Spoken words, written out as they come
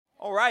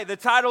All right, the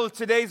title of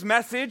today's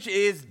message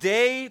is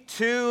Day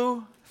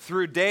 2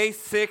 through Day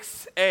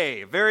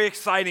 6A. Very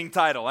exciting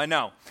title, I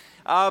know.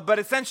 But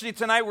essentially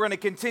tonight we're going to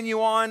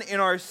continue on in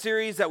our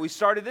series that we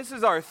started. This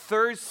is our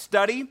third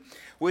study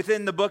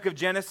within the book of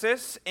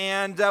Genesis,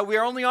 and we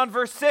are only on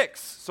verse 6,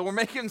 so we're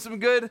making some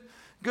good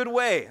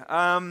way.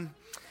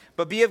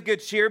 But be of good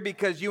cheer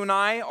because you and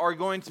I are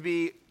going to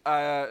be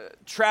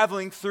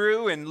traveling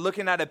through and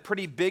looking at a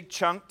pretty big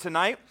chunk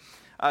tonight.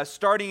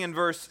 Starting in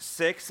verse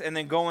 6 and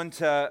then going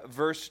to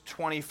verse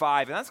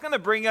 25. And that's going to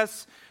bring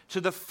us to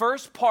the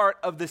first part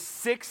of the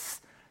sixth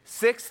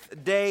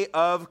day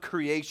of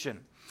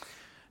creation.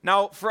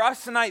 Now, for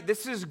us tonight,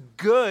 this is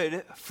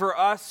good for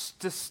us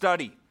to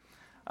study.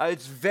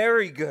 It's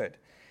very good.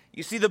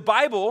 You see, the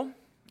Bible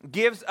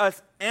gives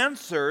us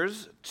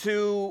answers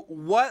to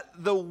what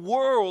the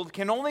world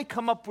can only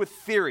come up with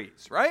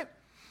theories, right?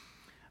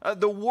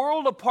 The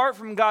world, apart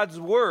from God's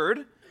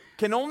word,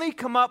 can only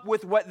come up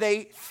with what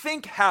they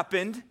think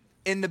happened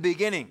in the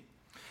beginning.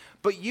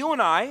 But you and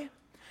I,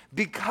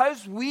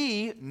 because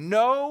we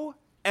know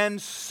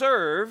and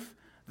serve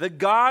the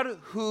God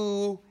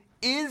who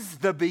is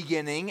the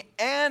beginning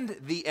and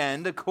the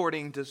end,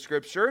 according to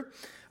Scripture,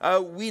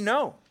 we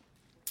know.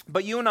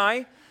 But you and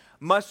I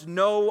must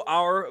know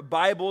our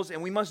Bibles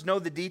and we must know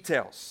the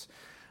details.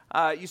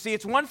 You see,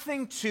 it's one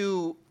thing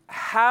to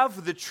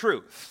have the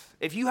truth.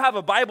 If you have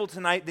a Bible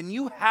tonight, then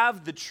you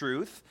have the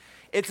truth.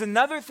 It's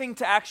another thing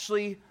to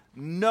actually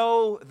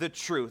know the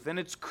truth, and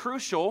it's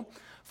crucial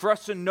for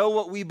us to know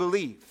what we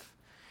believe.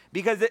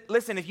 Because,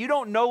 listen, if you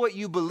don't know what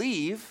you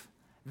believe,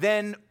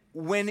 then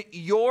when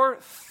your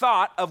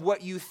thought of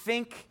what you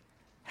think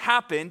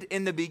happened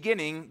in the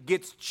beginning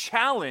gets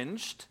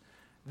challenged,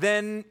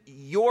 then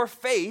your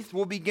faith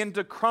will begin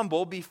to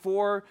crumble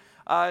before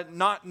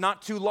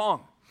not too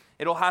long.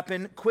 It'll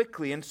happen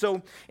quickly. And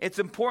so it's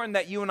important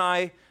that you and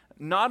I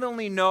not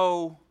only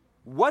know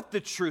what the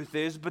truth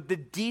is, but the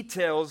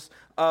details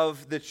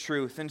of the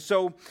truth. And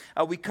so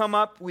we've come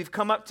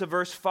up to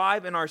verse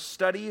 5 in our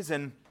studies,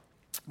 and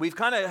we've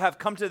kind of have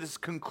come to this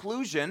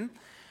conclusion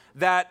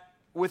that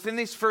within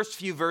these first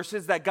few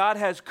verses that God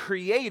has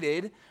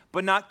created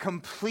but not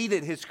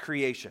completed his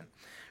creation.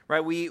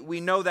 Right? We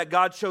know that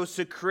God chose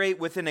to create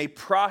within a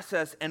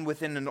process and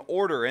within an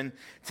order. And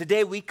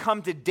today we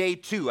come to day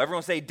 2.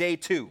 Everyone say day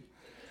 2.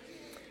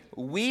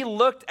 We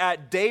looked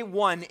at day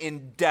 1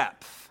 in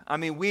depth. I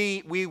mean,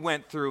 we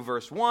went through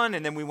verse 1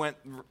 and then we went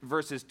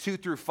verses 2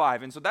 through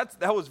 5. And so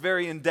that was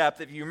very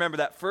in-depth, if you remember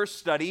that first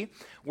study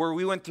where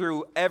we went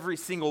through every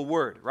single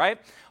word, right?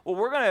 Well,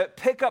 we're going to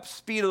pick up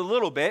speed a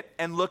little bit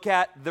and look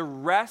at the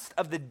rest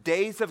of the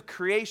days of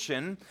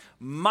creation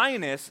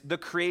minus the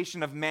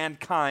creation of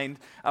mankind,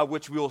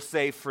 which we will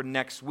save for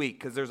next week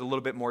because there's a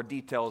little bit more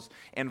details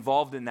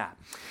involved in that.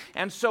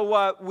 And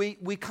so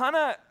we kind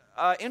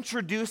of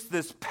introduced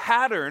this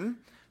pattern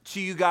to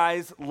you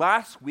guys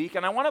last week,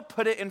 and I want to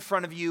put it in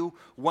front of you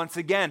once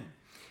again.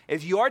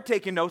 If you are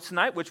taking notes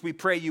tonight, which we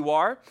pray you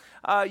are,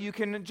 you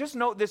can just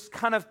note this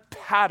kind of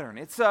pattern.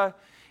 It's a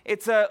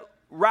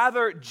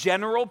rather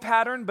general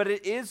pattern, but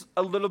it is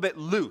a little bit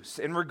loose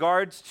in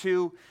regards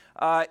to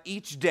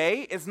each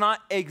day. It's not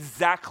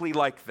exactly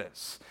like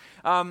this.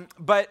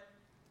 But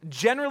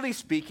generally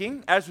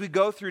speaking, as we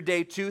go through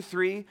day 2,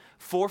 3,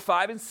 4,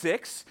 5, and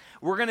 6,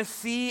 we're going to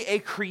see a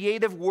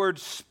creative word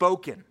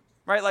spoken.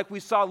 Right, like we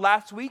saw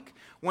last week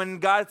when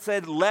God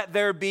said, let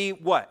there be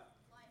what?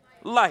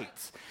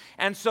 Light.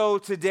 And so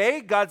today,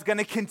 God's going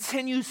to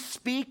continue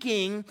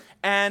speaking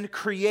and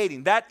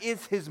creating. That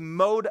is his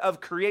mode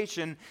of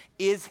creation,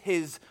 is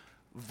his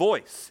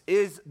voice,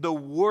 is the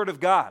word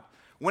of God.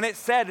 When it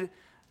said,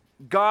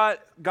 God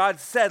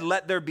said,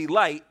 let there be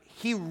light,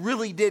 he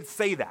really did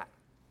say that.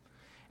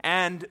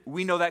 And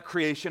we know that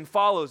creation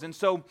follows. And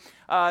so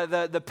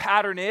the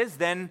pattern is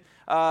then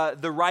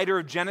the writer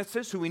of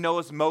Genesis, who we know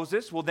as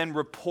Moses, will then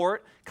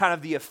report kind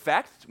of the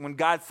effect. When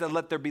God said,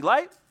 let there be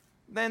light,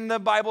 then the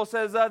Bible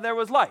says there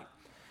was light.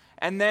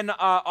 And then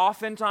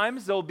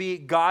oftentimes there'll be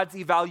God's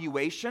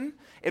evaluation.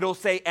 It'll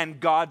say, and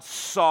God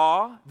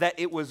saw that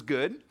it was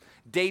good.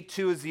 Day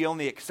 2 is the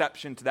only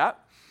exception to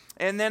that.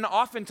 And then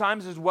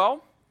oftentimes as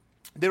well,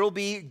 there will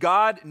be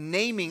God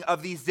naming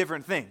of these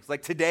different things.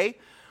 Like today,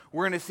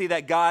 we're going to see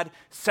that God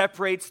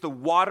separates the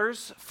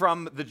waters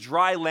from the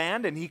dry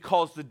land, and he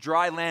calls the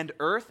dry land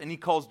earth, and he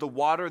calls the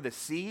water the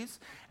seas.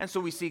 And so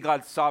we see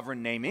God's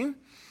sovereign naming.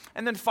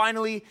 And then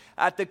finally,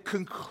 at the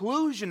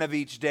conclusion of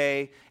each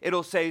day,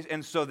 it'll say,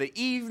 and so the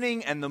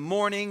evening and the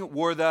morning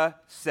were the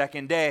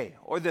second day,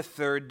 or the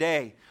third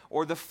day,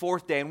 or the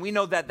fourth day. And we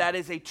know that that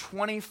is a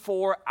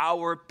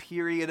 24-hour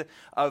period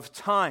of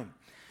time.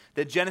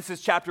 That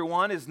Genesis chapter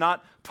 1 is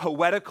not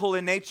poetical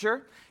in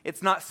nature.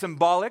 It's not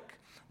symbolic.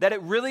 That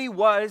it really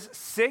was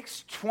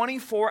 6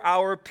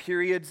 24-hour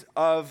periods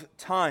of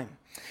time.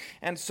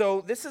 And so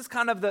this is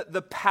kind of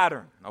the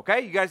pattern, okay?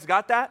 You guys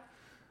got that?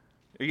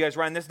 Are you guys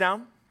writing this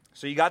down?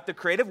 So you got the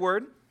creative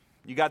word,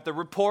 you got the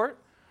report,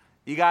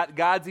 you got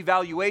God's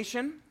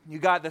evaluation, you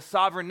got the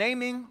sovereign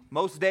naming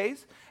most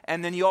days,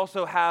 and then you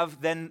also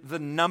have then the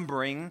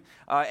numbering,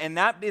 and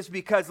that is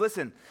because,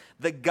 listen,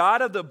 the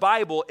God of the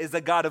Bible is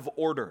a God of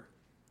order.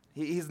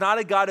 He's not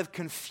a God of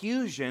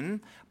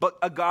confusion, but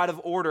a God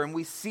of order. And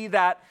we see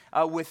that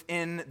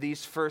within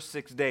these first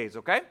 6 days,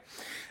 okay?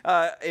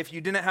 If you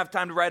didn't have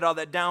time to write all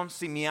that down,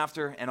 see me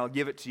after, and I'll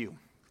give it to you.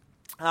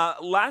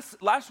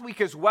 Last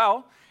week as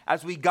well,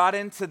 as we got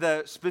into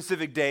the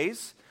specific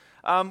days,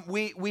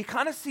 we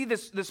kind of see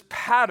this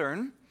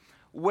pattern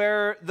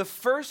where the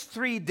first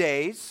 3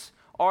 days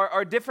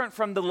are different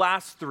from the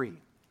last 3.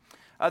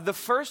 The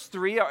first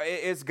 3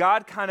 is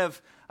God kind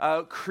of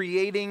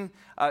creating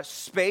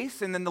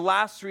space, and then the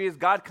last 3 is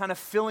God kind of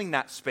filling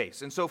that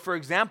space. And so, for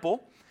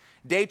example,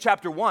 day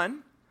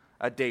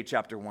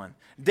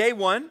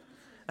one,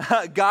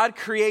 God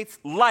creates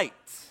light.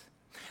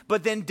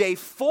 But then day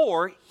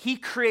 4, he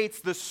creates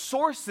the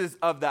sources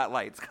of that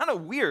light. It's kind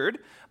of weird,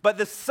 but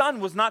the sun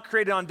was not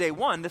created on day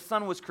 1. The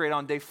sun was created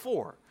on day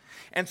 4.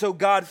 And so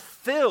God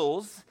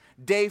fills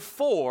day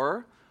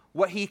 4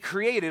 what he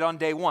created on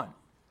day 1.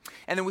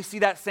 And then we see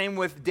that same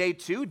with day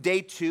 2.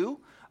 Day 2,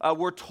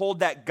 we're told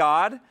that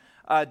God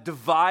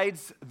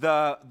divides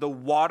the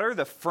water,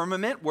 the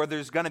firmament, where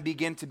there's going to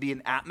begin to be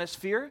an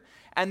atmosphere.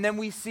 And then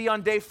we see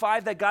on day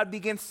 5 that God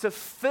begins to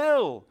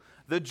fill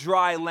the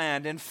dry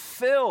land and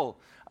fill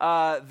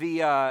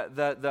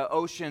the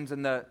oceans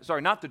and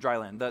not the dry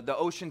land, the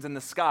oceans and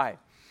the sky.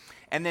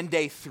 And then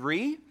day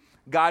 3,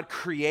 God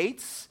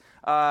creates,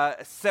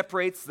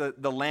 separates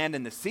the land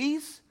and the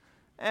seas.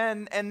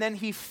 And then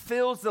he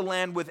fills the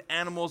land with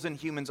animals and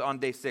humans on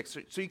day 6.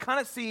 So you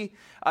kind of see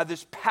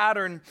this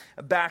pattern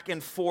back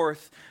and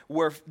forth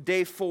where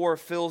day 4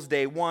 fills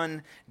day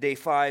 1, day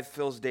 5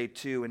 fills day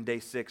 2, and day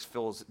 6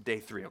 fills day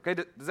 3. Okay,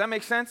 does that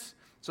make sense?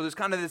 So there's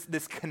kind of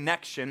this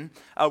connection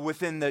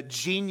within the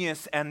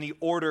genius and the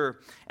order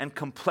and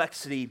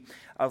complexity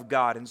of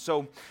God. And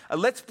so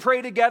let's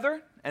pray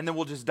together, and then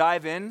we'll just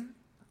dive in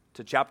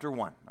to chapter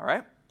 1. All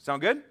right?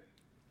 Sound good?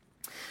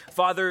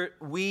 Father,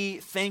 we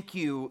thank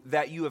you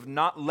that you have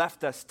not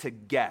left us to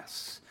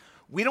guess.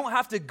 We don't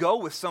have to go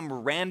with some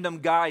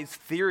random guy's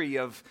theory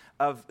of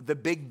the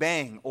Big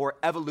Bang or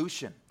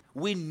evolution.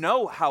 We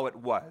know how it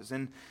was.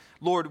 And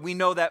Lord, we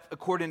know that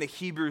according to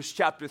Hebrews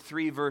chapter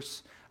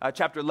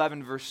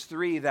 11, verse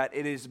 3, that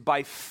it is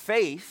by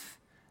faith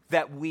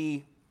that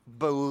we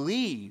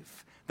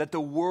believe that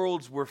the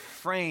worlds were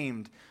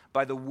framed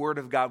by the word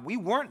of God. We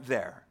weren't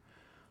there.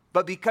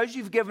 But because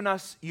you've given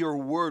us your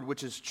word,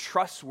 which is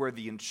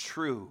trustworthy and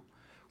true,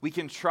 we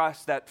can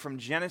trust that from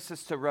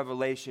Genesis to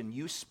Revelation,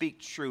 you speak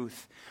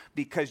truth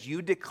because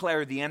you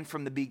declare the end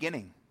from the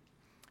beginning.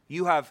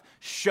 You have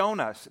shown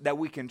us that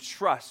we can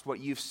trust what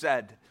you've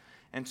said.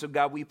 And so,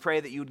 God, we pray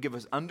that you would give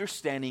us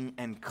understanding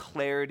and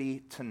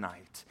clarity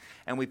tonight.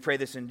 And we pray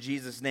this in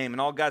Jesus' name.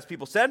 And all God's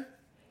people said?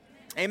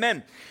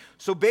 Amen.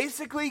 So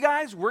basically,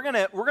 guys, we're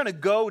gonna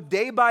go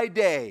day by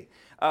day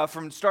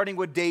from starting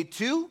with day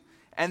 2.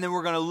 And then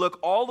we're going to look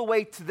all the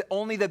way to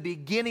only the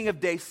beginning of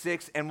day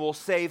 6, and we'll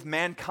save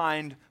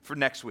mankind for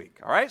next week.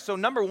 All right? So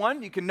number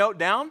 1, you can note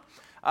down,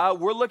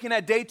 we're looking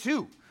at day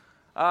 2,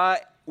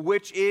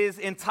 which is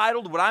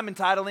entitled, what I'm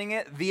entitling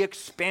it, The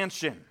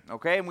Expansion.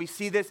 Okay? And we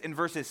see this in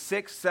verses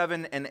 6,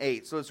 7, and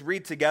 8. So let's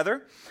read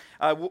together.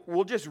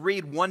 We'll just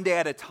read one day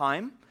at a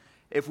time.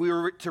 If we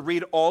were to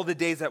read all the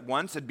days at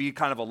once, it'd be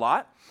kind of a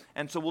lot.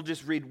 And so we'll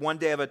just read one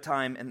day at a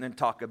time and then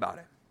talk about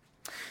it.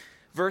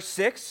 Verse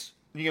 6,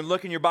 you can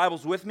look in your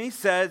Bibles with me,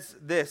 says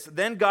this: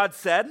 Then God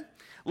said,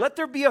 let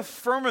there be a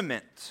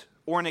firmament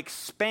or an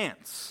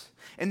expanse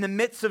in the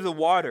midst of the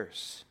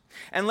waters,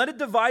 and let it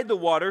divide the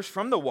waters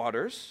from the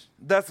waters.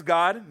 Thus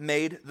God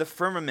made the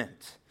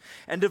firmament,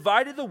 and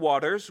divided the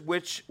waters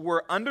which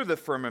were under the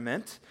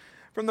firmament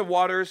from the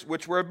waters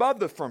which were above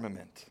the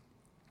firmament.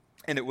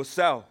 And it was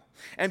so.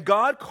 And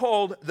God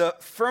called the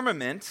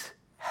firmament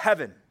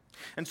heaven.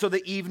 And so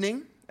the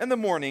evening and the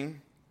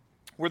morning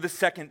were the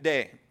second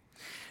day.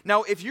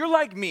 Now, if you're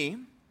like me,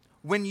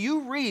 when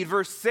you read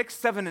verse 6,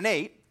 7, and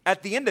 8,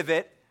 at the end of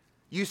it,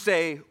 you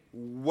say,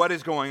 what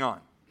is going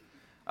on?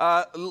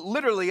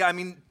 Literally, I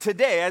mean,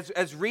 today,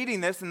 as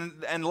reading this,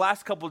 and the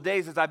last couple of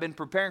days as I've been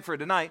preparing for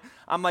tonight,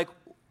 I'm like,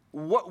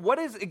 what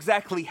is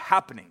exactly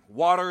happening?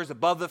 Waters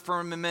above the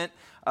firmament,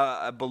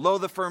 below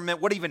the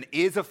firmament, what even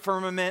is a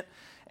firmament?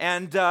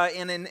 And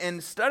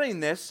in studying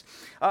this,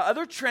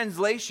 other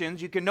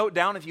translations, you can note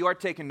down if you are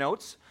taking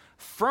notes,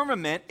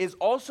 firmament is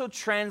also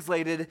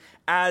translated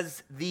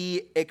as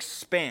the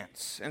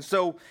expanse. And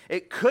so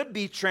it could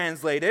be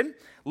translated,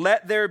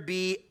 let there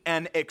be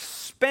an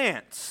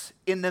expanse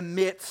in the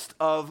midst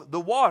of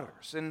the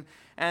waters. And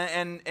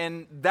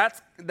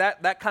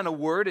that kind of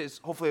word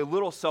is hopefully a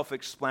little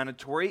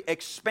self-explanatory.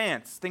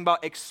 Expanse, think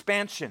about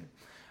expansion.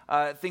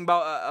 Think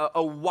about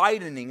a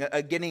widening,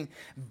 a getting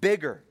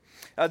bigger.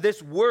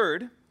 This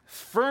word,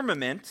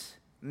 firmament,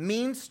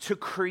 means to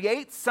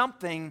create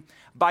something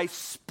by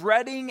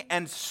spreading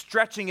and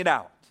stretching it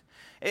out.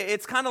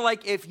 It's kind of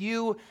like if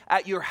you,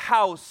 at your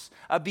house,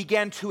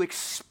 began to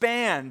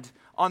expand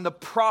on the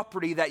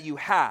property that you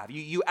have.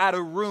 You add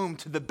a room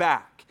to the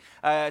back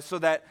so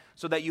that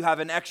so that you have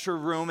an extra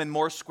room and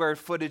more square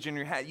footage in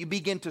your head. You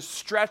begin to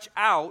stretch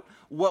out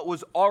what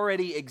was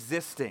already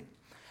existing.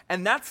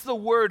 And that's the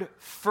word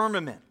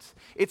firmament.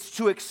 It's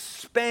to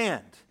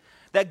expand.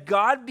 That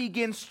God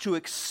begins to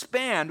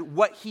expand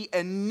what he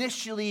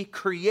initially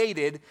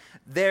created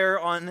there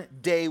on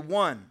day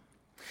one.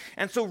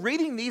 And so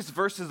reading these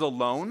verses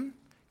alone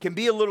can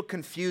be a little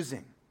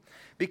confusing.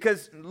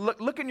 Because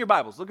look in your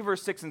Bibles, look at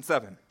verse 6 and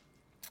 7.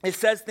 It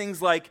says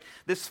things like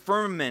this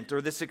firmament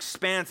or this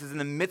expanse is in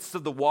the midst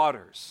of the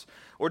waters,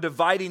 or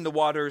dividing the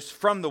waters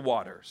from the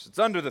waters. It's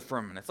under the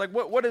firmament. It's like,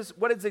 what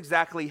is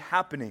exactly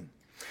happening?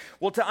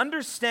 Well, to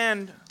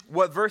understand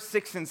what verse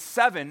 6 and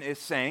 7 is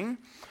saying,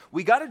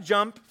 we got to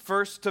jump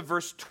first to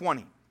verse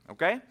 20,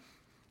 okay?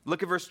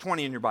 Look at verse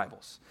 20 in your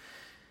Bibles.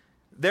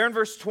 There in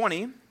verse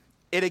 20,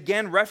 it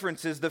again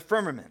references the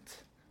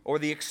firmament, or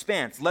the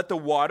expanse. Let the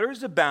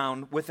waters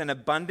abound with an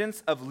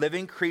abundance of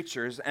living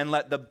creatures, and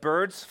let the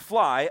birds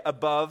fly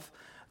above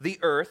the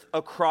earth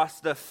across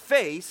the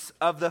face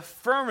of the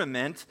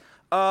firmament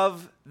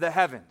of the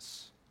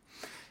heavens.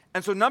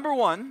 And so number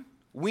one,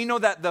 we know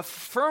that the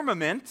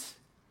firmament,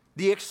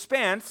 the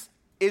expanse,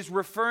 is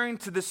referring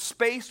to the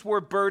space where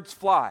birds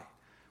fly.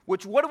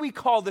 Which, what do we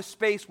call the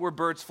space where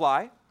birds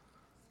fly?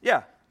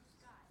 Yeah,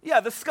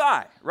 the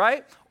sky,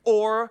 right?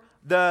 Or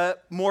the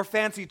more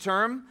fancy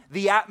term,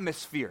 the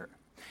atmosphere.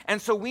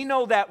 And so we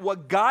know that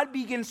what God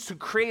begins to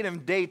create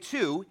in day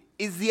two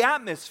is the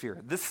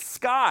atmosphere, the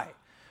sky,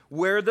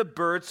 where the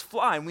birds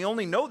fly. And we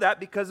only know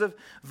that because of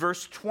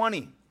verse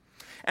 20.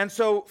 And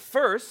so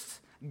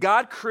first,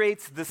 God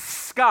creates the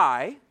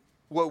sky,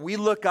 what we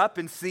look up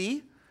and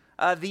see,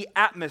 the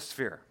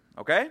atmosphere,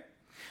 okay?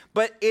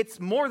 But it's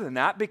more than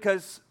that,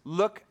 because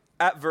look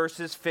at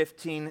verses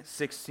 15,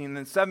 16,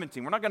 and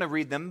 17. We're not going to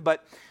read them,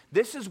 but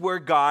this is where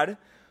God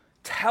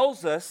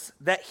tells us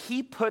that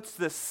he puts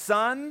the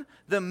sun,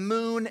 the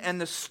moon,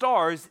 and the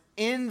stars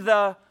in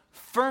the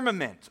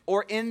firmament,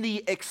 or in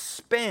the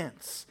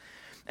expanse.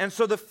 And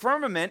so the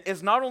firmament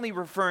is not only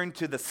referring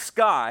to the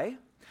sky,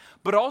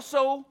 but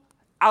also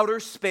outer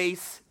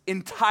space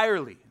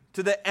entirely,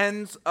 to the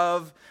ends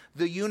of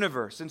the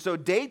universe. And so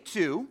day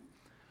two,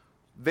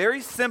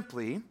 very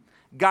simply,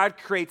 God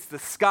creates the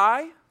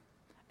sky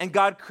and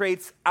God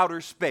creates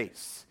outer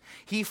space.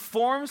 He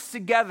forms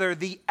together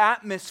the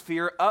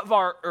atmosphere of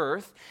our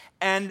earth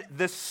and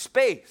the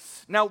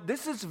space. Now,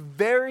 this is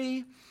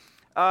very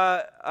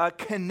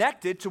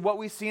connected to what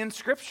we see in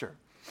Scripture.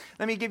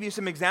 Let me give you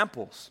some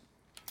examples.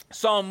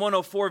 Psalm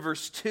 104,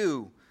 verse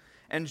 2,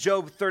 and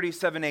Job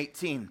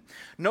 37:18.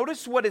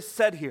 Notice what is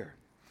said here.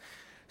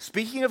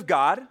 Speaking of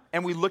God,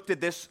 and we looked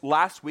at this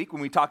last week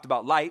when we talked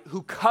about light,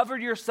 who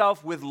covered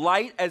yourself with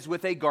light as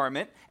with a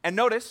garment, and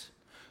notice,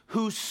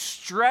 who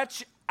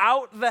stretched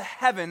out the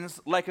heavens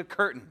like a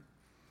curtain.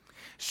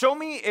 Show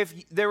me,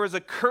 if there was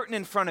a curtain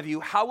in front of you,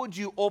 how would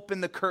you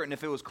open the curtain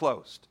if it was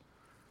closed?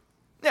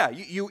 Yeah,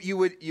 you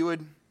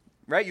would,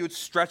 right? You would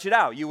stretch it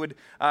out. You would,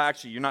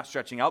 actually, you're not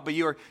stretching out, but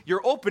you're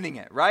opening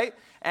it, right?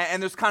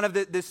 And there's kind of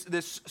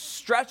this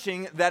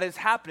stretching that is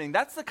happening.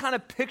 That's the kind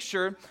of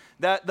picture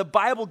that the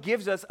Bible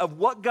gives us of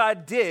what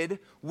God did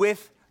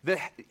with the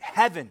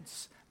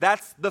heavens.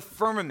 That's the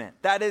firmament.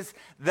 That is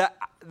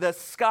the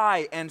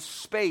sky and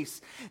space,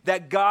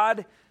 that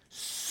God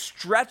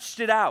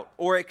stretched it out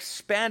or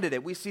expanded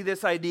it. We see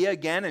this idea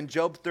again in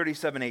Job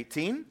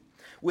 37:18.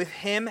 With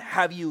him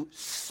have you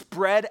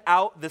spread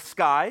out the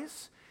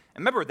skies.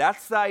 And remember,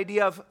 that's the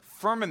idea of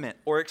firmament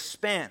or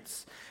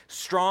expanse,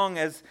 strong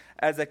as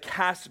a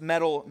cast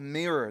metal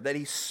mirror, that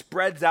he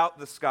spreads out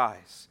the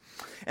skies.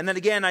 And then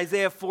again,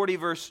 Isaiah 40,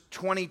 verse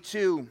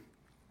 22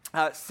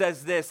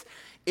 says this,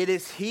 it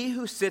is he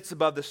who sits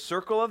above the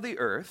circle of the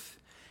earth,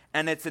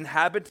 and its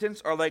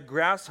inhabitants are like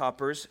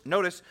grasshoppers.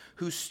 Notice,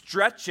 who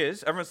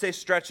stretches, everyone say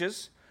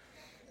stretches,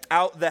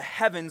 out the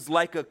heavens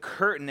like a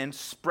curtain and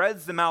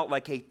spreads them out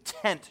like a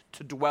tent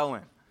to dwell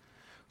in.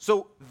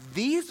 So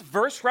these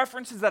verse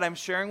references that I'm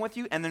sharing with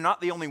you, and they're not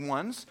the only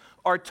ones,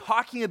 are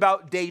talking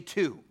about day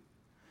two.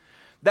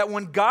 That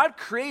when God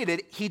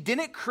created, he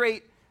didn't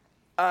create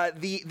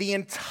the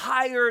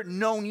entire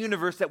known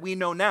universe that we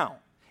know now.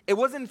 It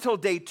wasn't until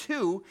day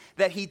two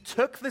that he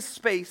took the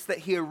space that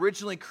he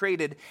originally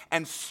created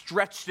and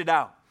stretched it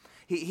out.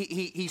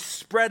 He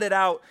spread it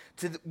out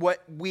to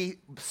what we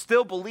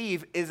still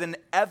believe is an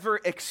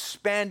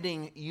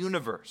ever-expanding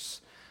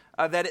universe,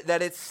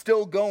 that it's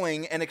still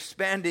going and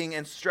expanding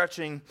and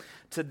stretching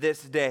to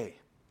this day.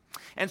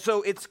 And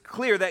so it's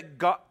clear that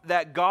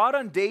God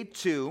on day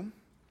two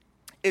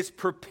is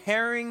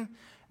preparing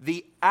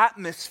the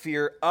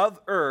atmosphere of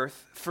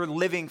earth for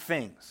living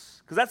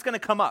things, because that's going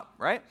to come up,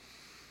 right?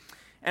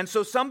 And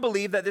so some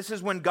believe that this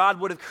is when God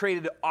would have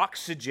created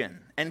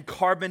oxygen and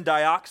carbon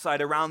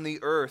dioxide around the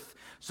earth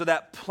so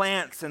that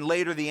plants and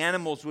later the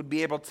animals would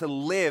be able to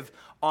live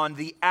on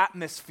the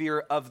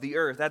atmosphere of the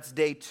earth. That's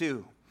day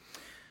two.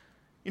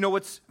 You know,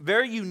 what's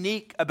very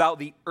unique about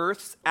the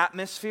earth's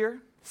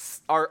atmosphere,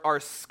 our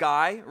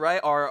sky,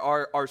 right,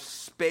 our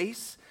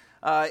space,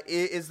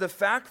 is the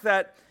fact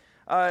that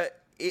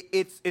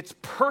it's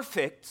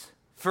perfect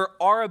for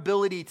our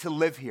ability to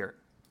live here.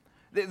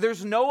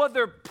 There's no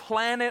other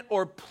planet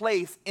or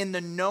place in the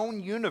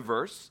known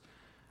universe,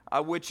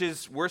 which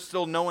is we're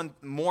still knowing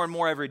more and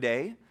more every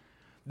day,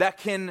 that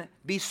can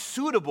be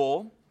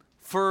suitable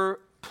for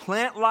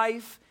plant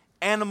life,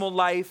 animal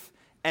life,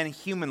 and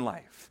human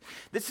life.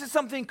 This is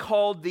something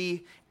called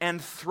the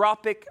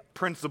anthropic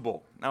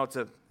principle. Now, it's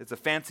a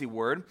fancy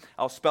word.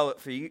 I'll spell it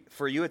for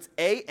you. It's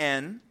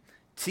ANTHROPIC.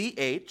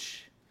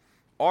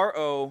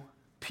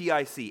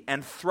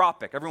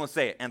 Anthropic. Everyone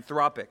say it.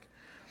 Anthropic.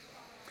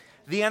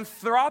 The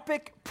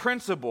anthropic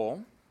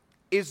principle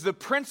is the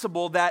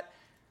principle that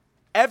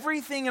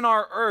everything in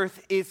our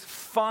earth is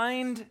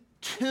fine-tuned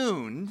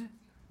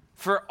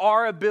for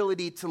our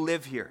ability to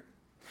live here.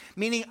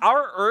 Meaning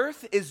our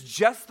earth is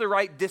just the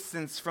right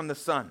distance from the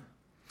sun.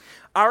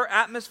 Our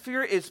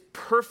atmosphere is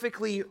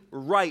perfectly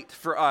right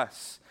for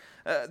us.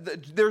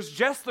 There's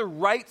just the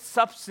right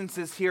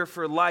substances here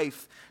for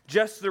life,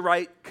 just the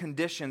right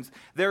conditions.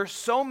 There are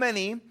so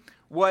many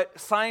what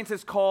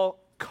scientists call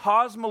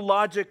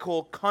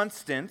cosmological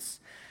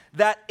constants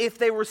that if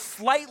they were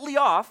slightly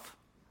off,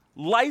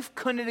 life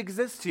couldn't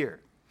exist here.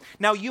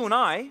 Now, you and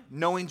I,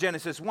 knowing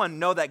Genesis 1,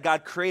 know that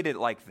God created it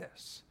like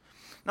this.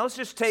 Now, let's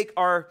just take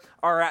our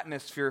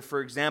atmosphere,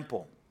 for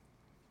example.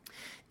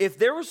 If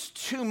there was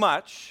too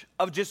much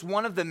of just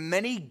one of the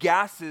many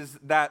gases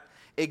that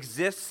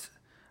exists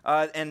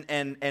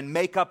and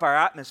make up our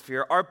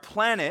atmosphere, our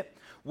planet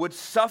would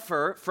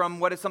suffer from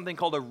what is something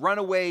called a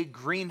runaway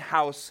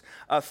greenhouse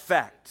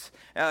effect,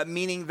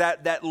 meaning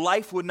that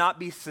life would not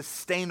be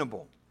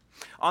sustainable.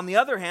 On the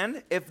other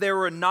hand, if there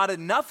were not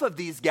enough of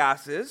these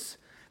gases,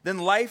 then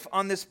life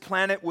on this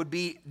planet would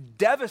be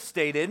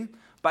devastated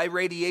by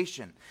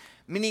radiation.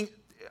 Meaning,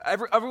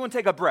 everyone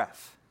take a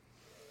breath.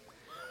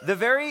 The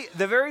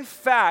very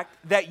fact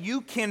that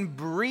you can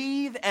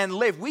breathe and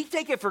live, we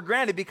take it for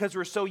granted because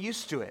we're so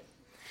used to it.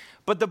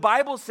 But the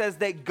Bible says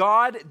that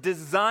God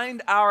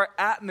designed our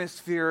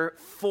atmosphere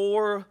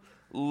for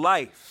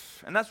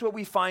life. And that's what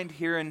we find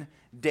here in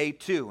day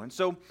 2. And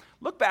so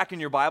look back in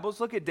your Bibles,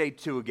 look at day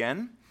 2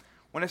 again.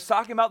 When it's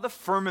talking about the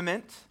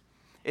firmament,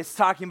 it's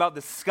talking about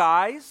the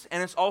skies,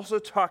 and it's also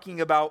talking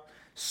about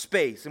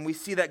space. And we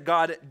see that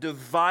God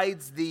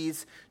divides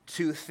these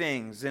two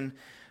things. And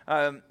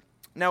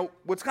now,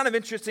 what's kind of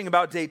interesting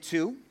about day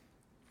 2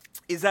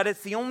 is that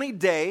it's the only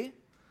day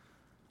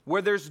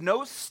where there's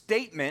no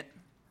statement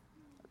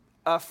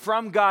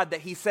from God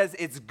that he says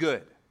it's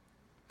good.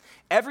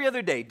 Every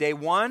other day, day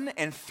 1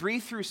 and 3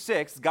 through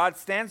 6, God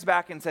stands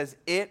back and says,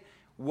 it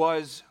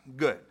was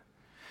good.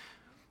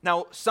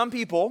 Now, some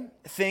people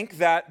think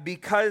that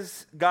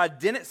because God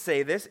didn't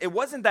say this, it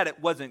wasn't that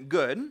it wasn't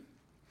good,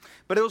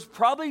 but it was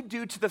probably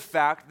due to the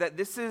fact that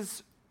this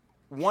is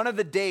one of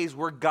the days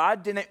where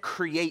God didn't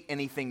create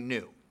anything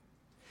new.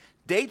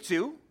 Day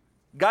 2,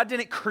 God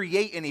didn't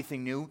create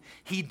anything new.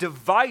 He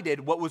divided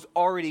what was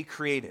already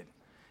created.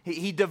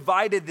 He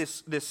divided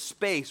this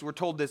space, we're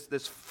told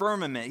this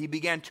firmament. He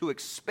began to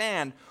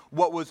expand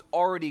what was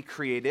already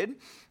created.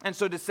 And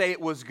so to say it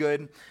was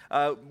good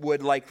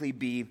would likely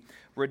be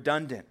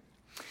redundant.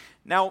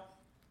 Now,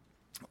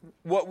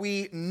 what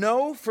we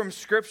know from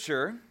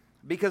Scripture,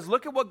 because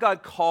look at what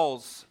God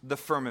calls the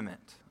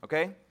firmament,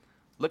 okay?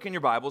 Look in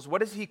your Bibles.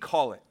 What does he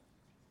call it?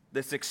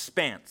 This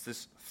expanse,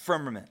 this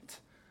firmament.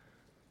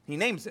 He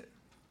names it.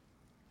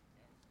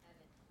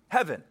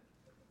 Heaven.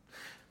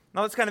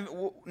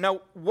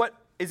 Now, what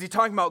is he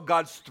talking about?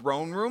 God's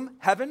throne room,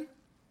 heaven?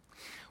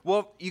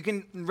 Well, you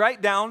can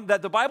write down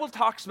that the Bible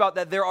talks about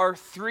that there are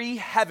 3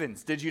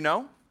 heavens. Did you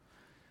know?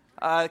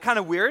 Kind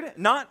of weird.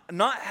 Not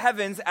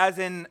heavens as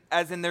in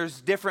there's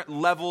different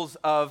levels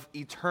of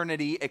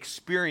eternity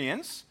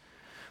experience,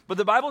 but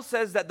the Bible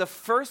says that the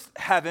first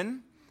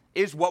heaven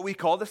is what we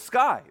call the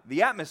sky,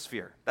 the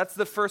atmosphere. That's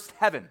the first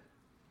heaven.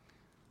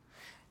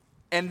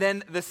 And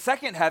then the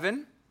second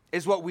heaven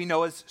is what we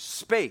know as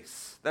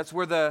space. That's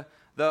where the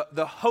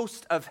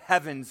host of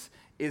heavens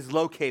is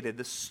located.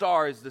 The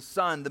stars, the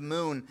sun, the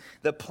moon,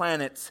 the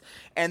planets.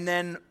 And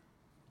then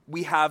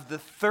we have the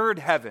third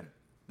heaven.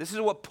 This is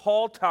what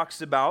Paul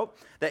talks about,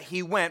 that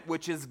he went,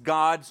 which is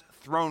God's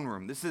throne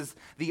room. This is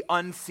the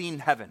unseen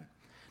heaven.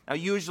 Now,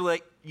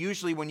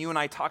 usually when you and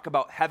I talk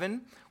about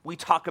heaven, we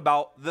talk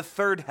about the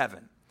third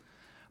heaven.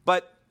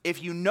 But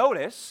if you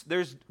notice,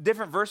 there's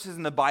different verses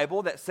in the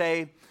Bible that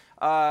say,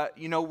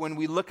 when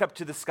we look up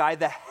to the sky,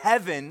 the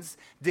heavens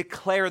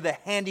declare the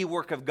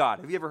handiwork of God.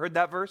 Have you ever heard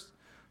that verse?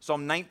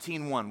 Psalm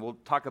 19:1. We'll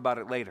talk about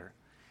it later.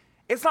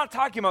 It's not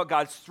talking about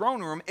God's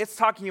throne room. It's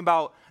talking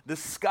about the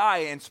sky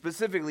and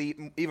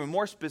specifically, even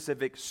more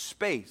specific,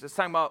 space. It's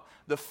talking about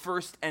the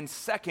first and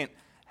second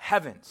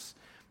heavens.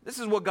 This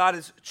is what God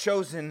has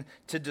chosen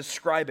to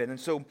describe it. And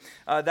so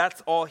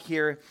that's all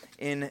here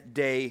in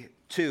day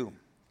 2.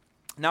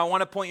 Now I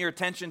want to point your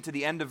attention to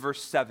the end of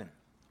verse 7.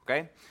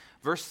 Okay?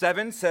 Verse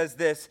 7 says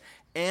this,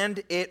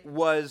 and it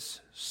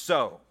was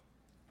so.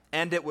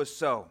 And it was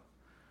so.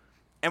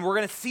 And we're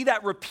going to see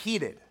that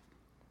repeated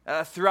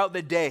throughout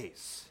the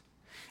days.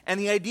 And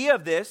the idea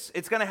of this,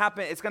 it's going to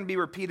happen, it's going to be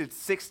repeated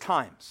 6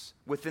 times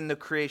within the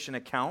creation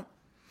account.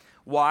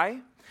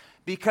 Why?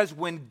 Because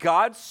when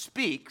God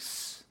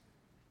speaks,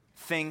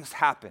 things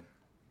happen.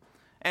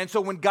 And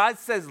so when God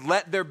says,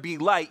 let there be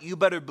light, you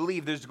better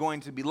believe there's going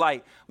to be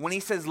light. When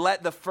he says,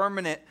 let the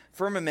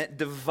firmament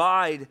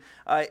divide,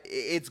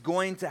 it's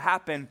going to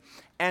happen.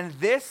 And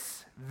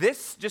this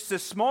just a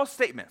small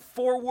statement,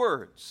 4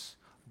 words,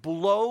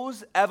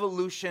 blows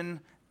evolution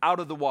out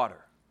of the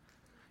water.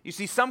 You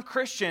see, some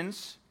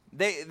Christians,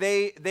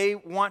 they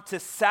want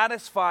to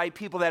satisfy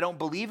people that don't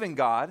believe in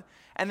God,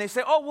 and they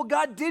say, oh, well,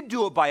 God did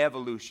do it by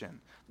evolution.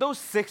 Those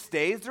 6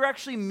 days, they're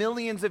actually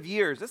millions of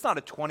years. It's not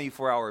a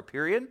 24-hour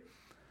period.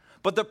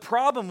 But the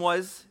problem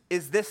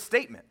is this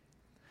statement.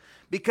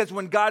 Because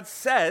when God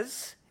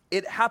says,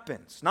 it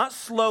happens. Not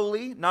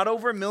slowly, not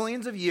over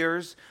millions of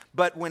years,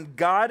 but when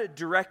God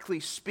directly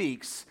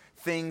speaks,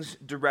 things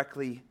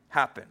directly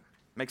happen.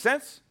 Make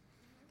sense?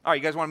 All right,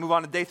 you guys want to move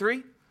on to day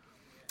 3?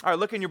 All right,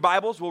 look in your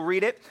Bibles. We'll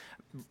read it.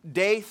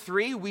 Day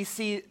 3, we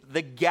see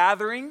the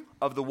gathering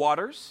of the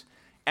waters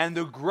and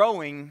the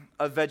growing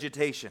of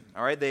vegetation.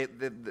 All right,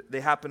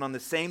 they happen on the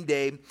same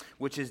day,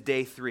 which is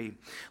day 3.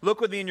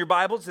 Look with me in your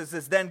Bibles. It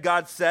says, then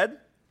God said,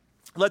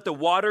 let the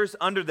waters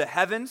under the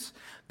heavens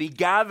be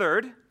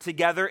gathered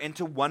together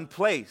into one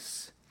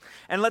place,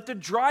 and let the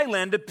dry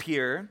land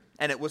appear,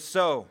 and it was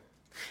so.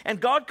 And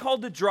God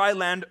called the dry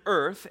land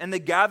earth, and the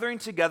gathering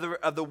together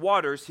of the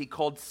waters he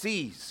called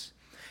seas.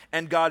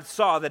 And God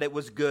saw that it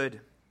was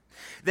good.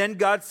 Then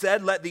God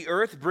said, let the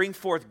earth bring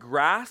forth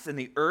grass, and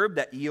the herb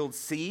that yields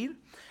seed,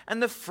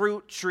 and the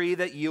fruit tree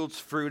that yields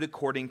fruit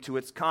according to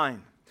its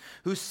kind,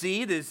 whose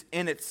seed is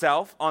in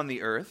itself on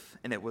the earth,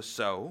 and it was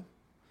so.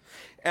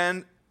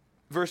 And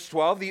verse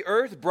 12, the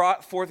earth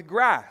brought forth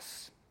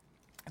grass,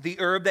 the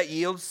herb that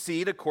yields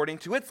seed according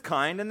to its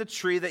kind, and the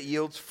tree that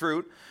yields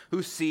fruit,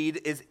 whose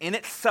seed is in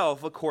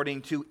itself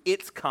according to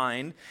its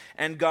kind.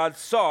 And God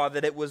saw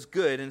that it was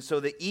good. And so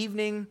the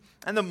evening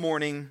and the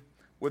morning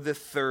were the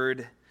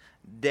 3rd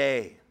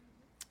day.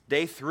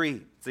 Day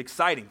 3. It's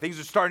exciting. Things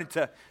are starting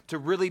to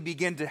really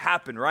begin to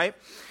happen, right?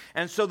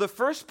 And so the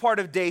first part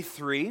of day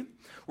 3,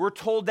 we're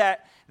told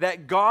that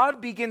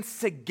God begins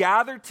to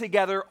gather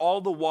together all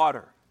the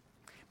water.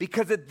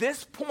 Because at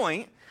this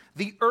point,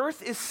 the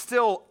earth is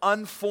still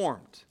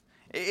unformed.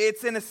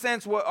 It's in a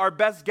sense what our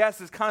best guess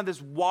is kind of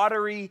this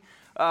watery,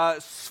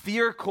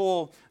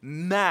 spherical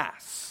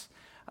mass.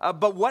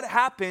 But what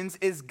happens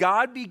is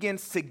God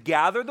begins to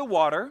gather the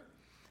water,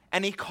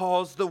 and he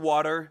calls the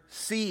water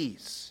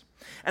seas.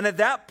 And at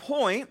that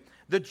point,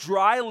 the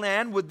dry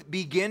land would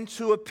begin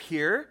to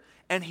appear,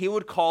 and he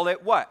would call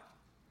it what?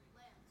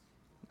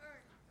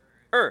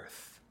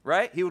 Earth,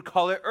 right? He would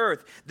call it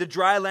earth. The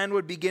dry land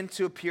would begin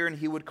to appear, and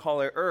he would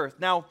call it earth.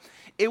 Now,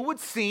 it would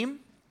seem,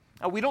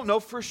 we don't know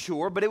for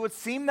sure, but it would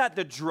seem that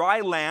the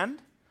dry land,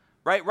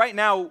 right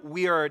now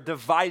we are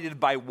divided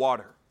by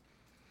water.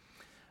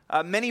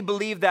 Many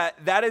believe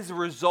that is a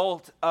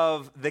result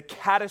of the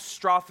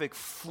catastrophic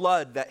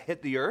flood that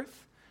hit the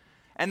earth,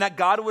 and that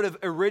God would have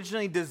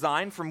originally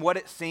designed, from what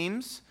it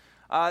seems,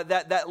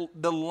 that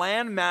the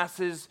land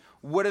masses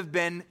would have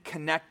been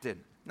connected.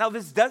 Now,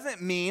 this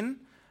doesn't mean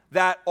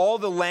that all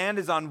the land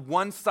is on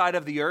one side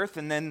of the earth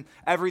and then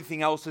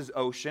everything else is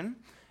ocean.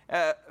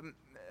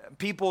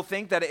 People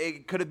think that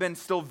it could have been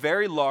still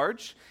very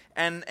large,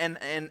 and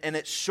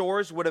its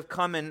shores would have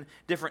come in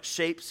different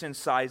shapes and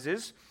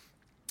sizes.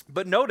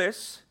 But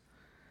notice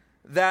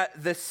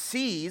that the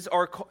seas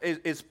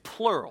is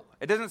plural.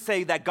 It doesn't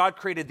say that God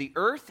created the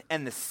earth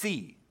and the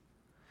sea,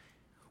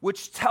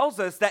 which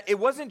tells us that it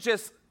wasn't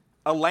just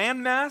a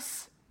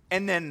landmass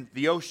and then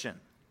the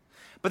ocean,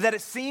 but that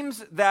it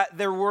seems that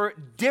there were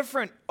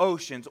different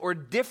oceans or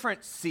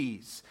different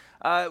seas,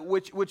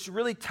 which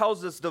really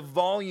tells us the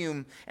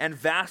volume and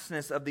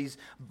vastness of these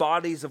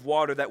bodies of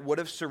water that would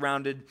have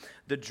surrounded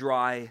the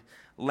dry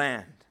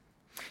land.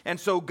 And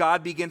so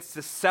God begins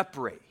to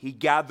separate. He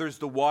gathers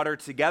the water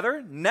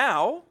together.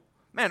 Now,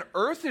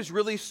 earth is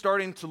really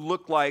starting to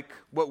look like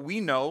what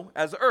we know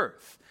as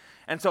earth.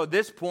 And so at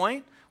this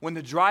point, when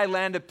the dry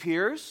land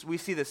appears, we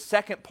see the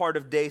second part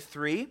of day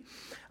 3,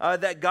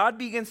 that God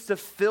begins to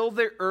fill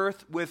the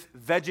earth with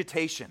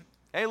vegetation.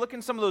 Hey, look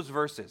in some of those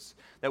verses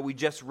that we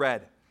just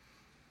read.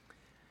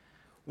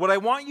 What I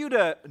want you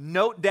to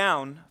note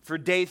down for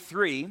day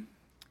 3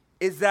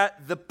 is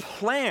that the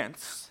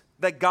plants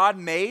that God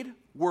made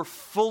were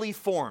fully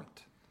formed.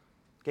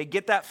 Okay,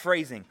 get that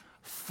phrasing,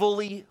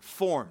 fully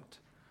formed.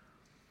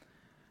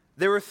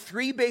 There were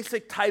 3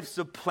 basic types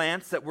of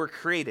plants that were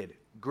created: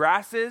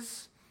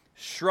 grasses,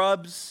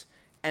 shrubs,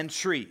 and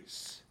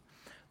trees.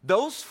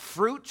 Those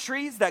fruit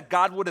trees that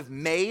God would have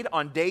made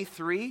on day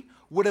 3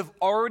 would have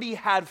already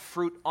had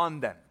fruit on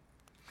them.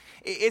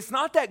 It's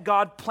not that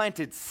God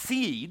planted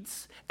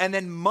seeds and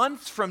then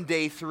months from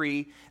day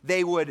 3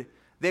 they would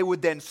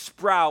then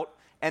sprout,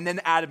 and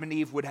then Adam and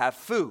Eve would have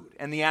food,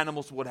 and the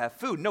animals would have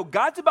food. No,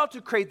 God's about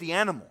to create the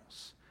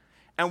animals.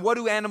 And what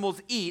do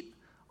animals eat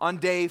on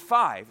day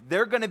 5?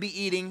 They're going to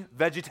be eating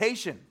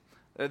vegetation.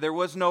 There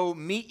was no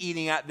meat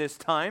eating at this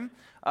time.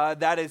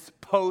 That is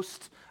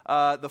post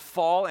the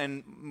fall,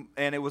 and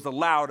it was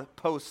allowed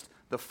post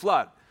the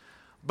flood.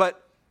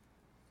 But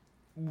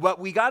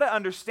we got to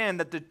understand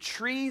that the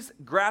trees,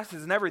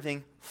 grasses, and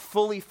everything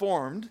fully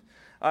formed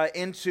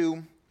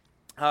into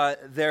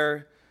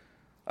their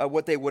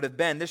what they would have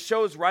been. This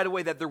shows right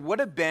away that there would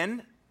have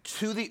been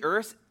to the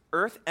earth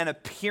an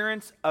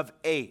appearance of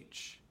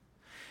age.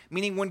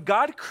 Meaning when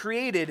God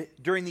created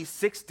during these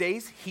 6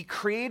 days, he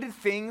created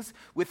things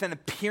with an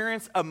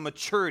appearance of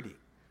maturity.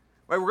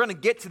 Right, we're going to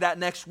get to that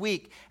next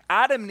week.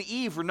 Adam and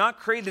Eve were not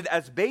created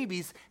as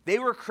babies. They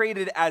were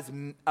created as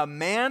a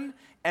man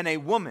and a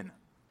woman,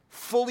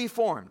 fully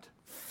formed,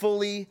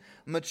 fully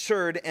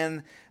matured,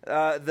 and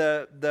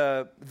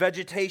the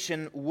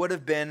vegetation would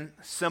have been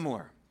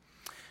similar.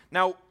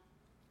 Now,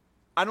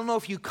 I don't know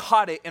if you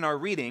caught it in our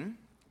reading,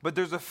 but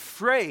there's a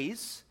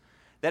phrase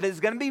that is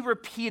going to be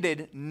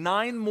repeated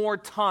 9 more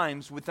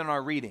times within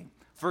our reading,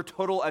 for a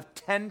total of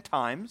 10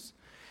 times.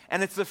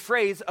 And it's the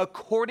phrase,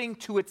 according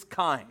to its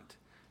kind.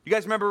 You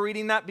guys remember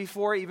reading that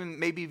before, even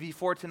maybe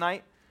before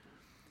tonight?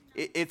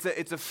 It's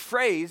a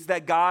phrase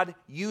that God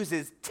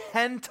uses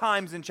 10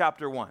 times in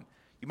chapter 1.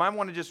 You might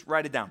want to just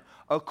write it down.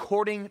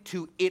 According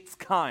to its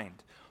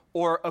kind,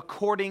 or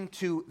according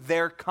to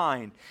their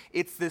kind.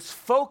 It's this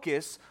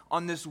focus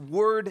on this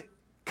word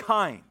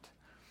kind.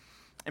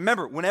 And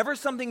remember, whenever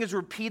something is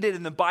repeated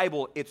in the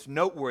Bible, it's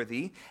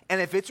noteworthy. And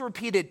if it's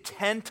repeated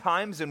 10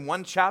 times in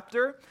one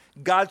chapter,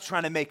 God's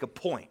trying to make a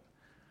point.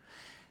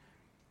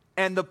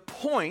 And the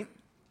point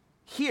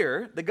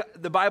here,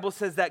 the Bible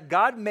says that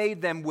God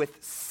made them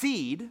with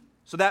seed,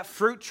 so that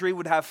fruit tree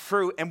would have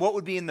fruit. And what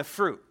would be in the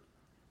fruit?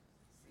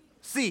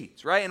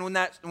 Seeds, right? And when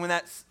that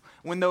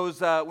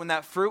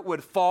fruit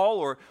would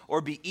fall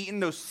or be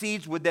eaten, those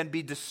seeds would then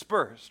be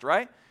dispersed,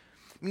 right?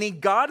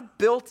 Meaning God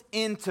built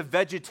into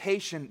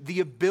vegetation the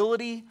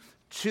ability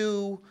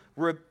to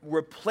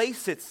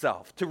replace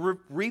itself, to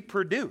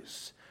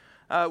reproduce.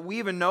 We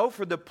even know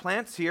for the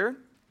plants here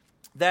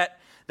that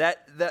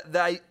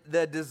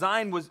the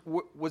design was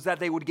that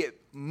they would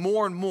get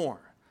more and more.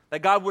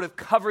 That God would have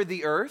covered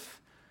the earth,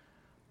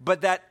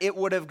 but that it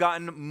would have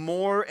gotten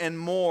more and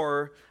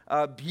more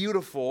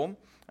beautiful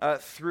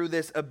through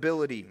this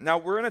ability. Now,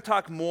 we're going to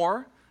talk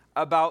more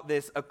about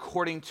this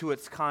according to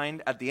its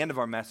kind at the end of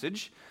our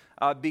message.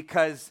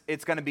 Because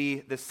it's going to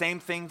be the same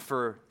thing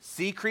for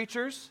sea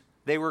creatures.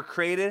 They were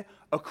created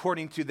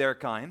according to their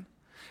kind.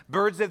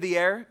 Birds of the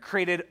air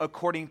created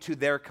according to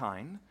their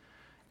kind.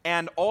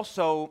 And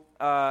also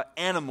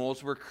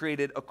animals were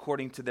created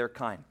according to their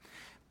kind.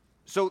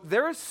 So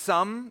there is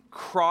some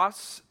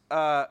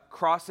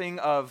crossing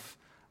of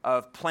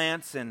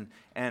plants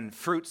and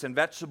fruits and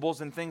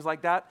vegetables and things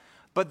like that.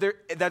 But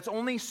that's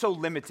only so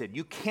limited.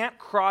 You can't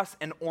cross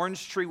an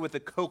orange tree with a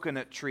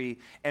coconut tree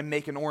and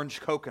make an orange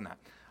coconut.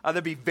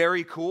 That'd be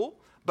very cool,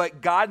 but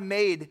God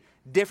made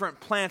different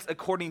plants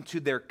according to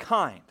their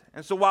kind.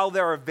 And so while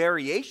there are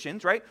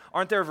variations, right,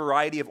 aren't there a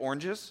variety of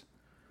oranges?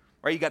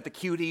 Right, you got the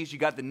cuties, you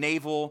got the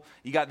navel,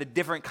 you got the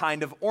different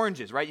kind of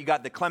oranges, right? You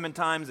got the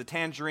clementines, the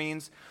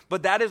tangerines,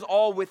 but that is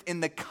all within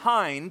the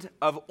kind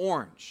of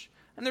orange.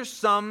 And there's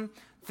some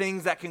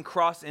things that can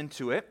cross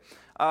into it,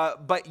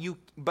 but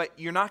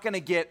you're not going to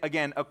get,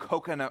 again, a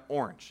coconut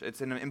orange.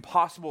 It's an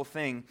impossible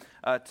thing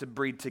to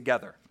breed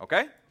together,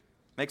 okay?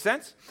 Make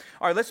sense?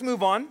 All right, let's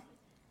move on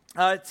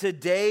to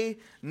day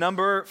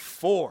number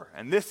 4.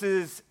 And this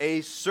is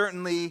a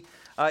certainly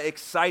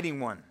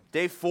exciting one.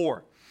 Day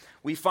 4.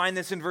 We find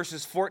this in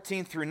verses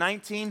 14 through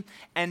 19.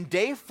 And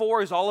day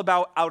 4 is all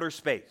about outer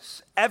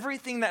space.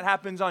 Everything that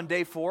happens on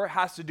day 4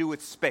 has to do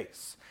with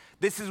space.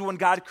 This is when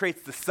God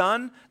creates the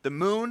sun, the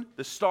moon,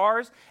 the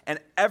stars, and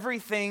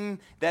everything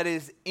that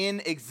is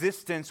in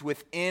existence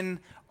within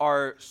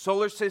our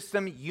solar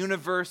system,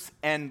 universe,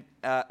 and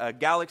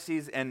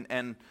galaxies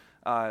and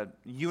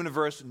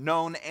universe,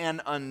 known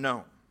and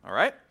unknown. All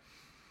right?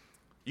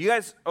 You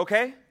guys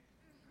okay?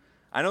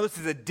 I know this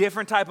is a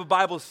different type of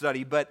Bible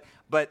study, but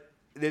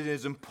it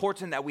is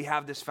important that we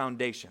have this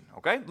foundation.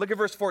 Okay? Look at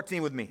verse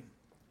 14 with me,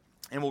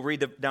 and we'll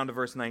read down to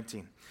verse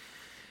 19.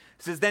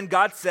 It says, "Then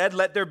God said,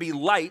 'Let there be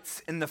lights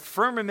in the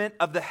firmament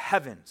of the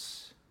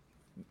heavens.'"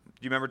 Do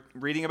you remember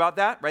reading about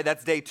that? Right?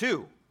 That's day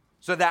 2.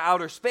 So that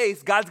outer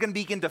space, God's going to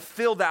begin to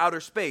fill the outer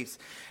space.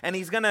 And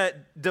he's going to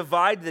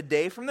divide the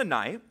day from the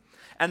night,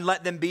 and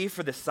let them be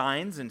for the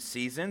signs and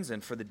seasons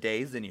and for the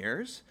days and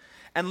years.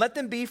 And let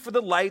them be for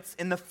the lights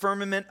in the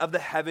firmament of the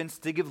heavens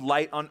to give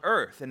light on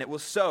earth. And it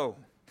was so.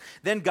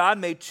 Then God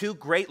made 2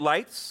 great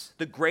lights,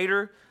 the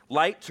greater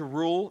light to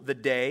rule the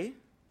day,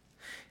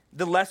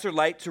 the lesser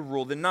light to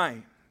rule the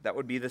night. That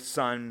would be the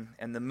sun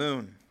and the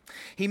moon.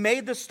 He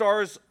made the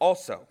stars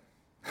also.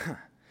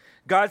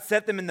 God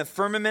set them in the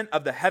firmament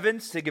of the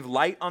heavens to give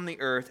light on the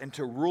earth and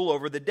to rule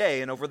over the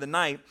day and over the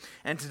night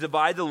and to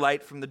divide the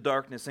light from the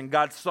darkness. And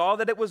God saw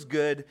that it was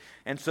good.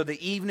 And so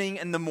the evening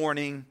and the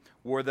morning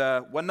were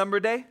the, what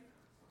number day?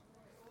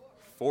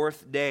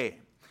 4th day.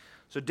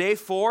 So day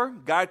 4,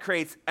 God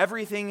creates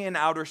everything in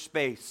outer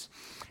space.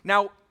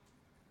 Now,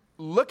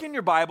 look in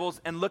your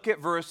Bibles and look at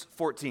verse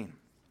 14.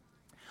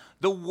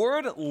 The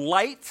word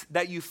light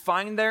that you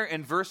find there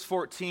in verse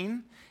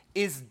 14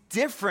 is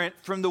different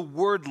from the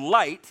word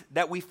light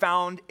that we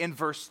found in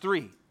verse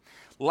 3.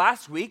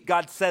 Last week,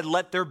 God said,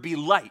 "Let there be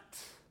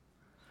light."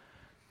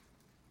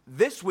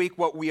 This week,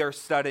 what we are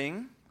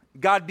studying,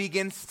 God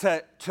begins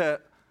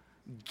to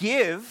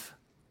give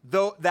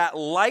that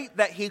light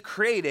that he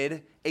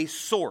created a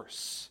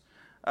source,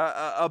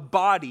 a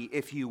body,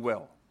 if you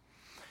will.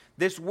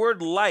 This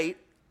word light,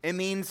 it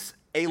means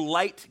a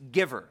light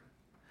giver.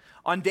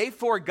 On day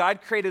 4,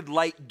 God created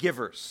light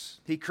givers.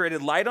 He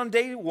created light on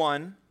day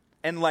 1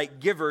 and light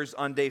givers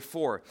on day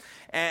 4.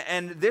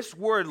 And this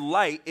word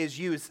light is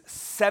used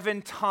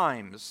 7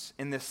 times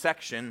in this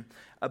section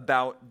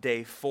about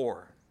day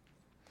 4.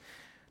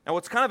 Now,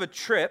 what's kind of a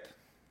trip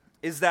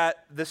is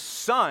that the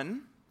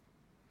sun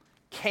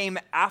came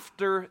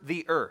after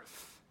the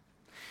earth.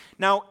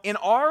 Now, in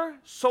our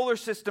solar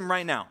system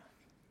right now,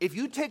 if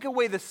you take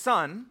away the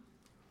sun,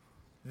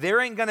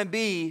 there ain't going to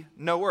be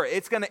no earth.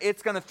 It's going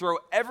to throw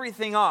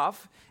everything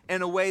off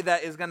in a way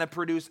that is going to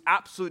produce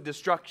absolute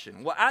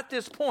destruction. Well, at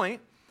this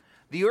point,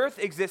 the earth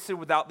existed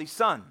without the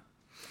sun.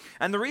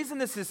 And the reason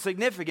this is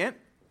significant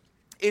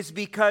is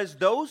because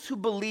those who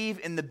believe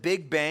in the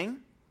Big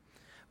Bang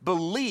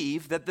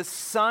believe that the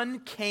sun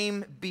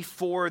came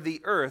before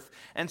the earth.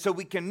 And so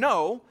we can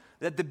know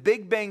that the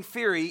Big Bang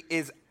theory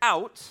is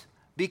out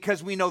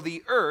because we know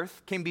the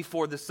earth came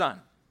before the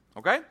sun.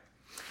 Okay?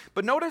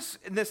 But notice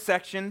in this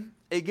section,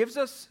 it gives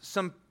us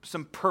some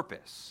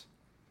purpose.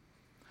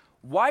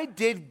 Why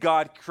did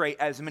God create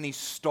as many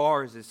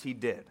stars as he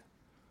did?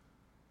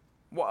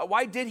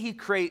 Why did he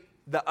create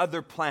the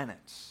other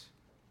planets?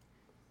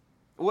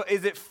 Well,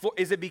 is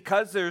it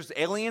because there's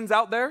aliens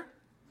out there?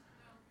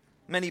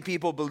 Many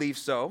people believe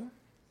so.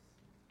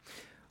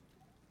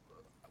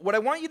 What I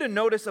want you to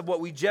notice of what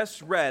we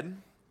just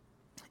read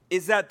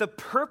is that the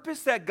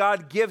purpose that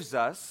God gives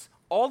us,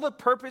 all the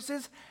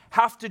purposes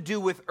have to do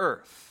with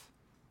earth.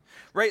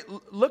 Right?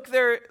 Look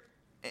there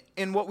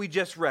in what we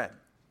just read.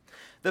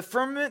 The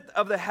firmament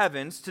of the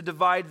heavens to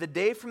divide the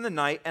day from the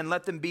night, and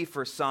let them be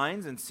for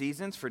signs and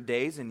seasons, for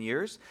days and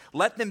years.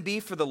 Let them be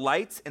for the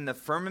lights in the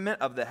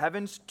firmament of the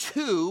heavens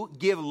to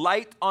give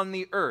light on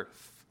the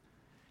earth.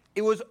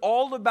 It was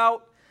all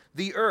about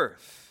the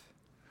earth.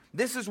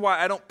 This is why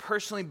I don't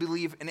personally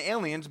believe in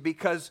aliens,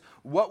 because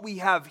what we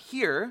have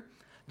here,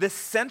 the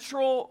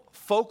central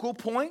focal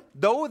point,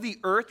 though the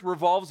earth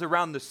revolves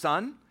around the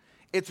sun,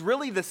 it's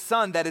really the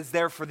sun that is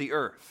there for the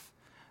earth.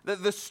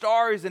 The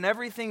stars and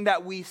everything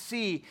that we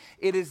see,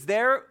 it is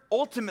there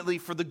ultimately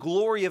for the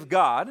glory of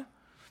God,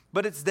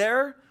 but it's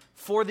there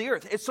for the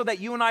earth. It's so that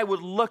you and I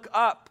would look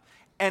up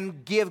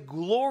and give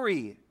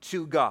glory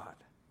to God.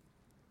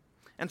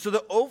 And so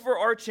the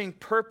overarching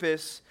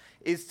purpose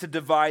is to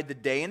divide the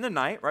day and the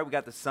night, right? We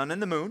got the sun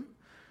and the moon,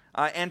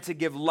 and to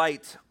give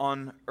light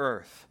on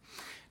earth.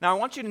 Now, I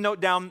want you to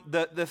note down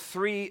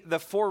the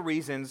 4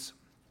 reasons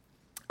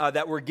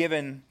that were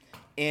given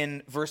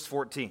in verse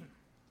 14.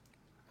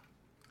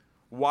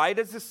 Why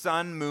does the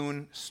sun,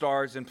 moon,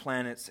 stars, and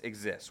planets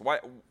exist?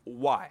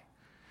 Why?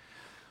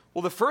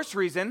 Well, the first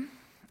reason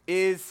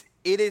is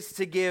it is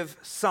to give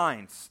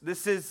signs.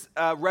 This is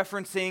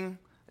referencing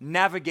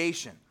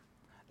navigation.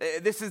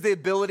 This is the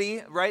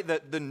ability, right,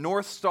 the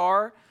North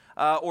Star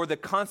or the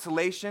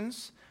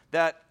constellations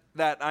that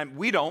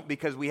we don't,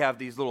 because we have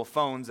these little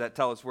phones that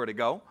tell us where to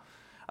go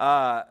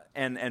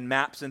and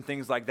maps and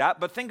things like that.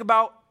 But think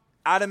about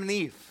Adam and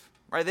Eve.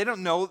 Right? They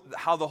don't know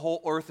how the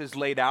whole earth is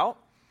laid out.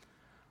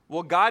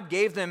 Well, God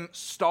gave them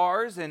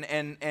stars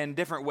and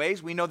different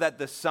ways. We know that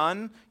the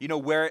sun,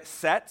 where it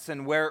sets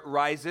and where it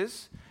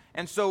rises.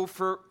 And so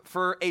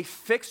for a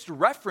fixed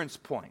reference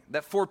point,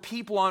 that for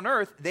people on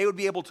earth, they would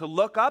be able to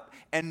look up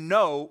and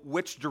know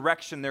which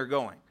direction they're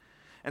going.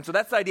 And so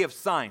that's the idea of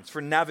signs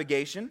for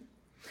navigation.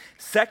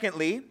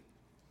 Secondly,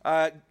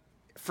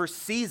 for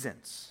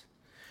seasons.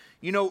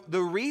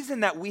 The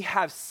reason that we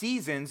have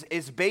seasons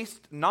is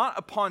based not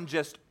upon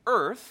just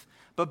earth,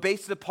 but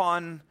based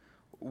upon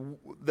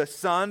the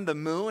sun, the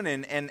moon,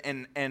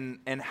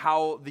 and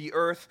how the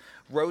earth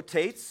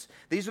rotates.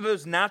 These are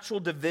those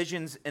natural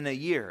divisions in a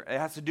year. It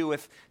has to do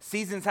with,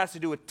 seasons has to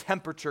do with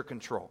temperature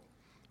control,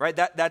 right?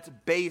 That's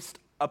based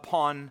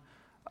upon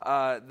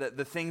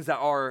the things that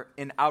are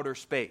in outer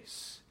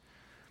space.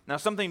 Now,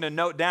 something to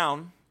note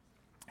down,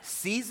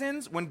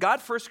 seasons, when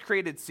God first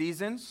created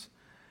seasons,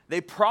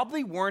 they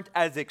probably weren't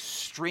as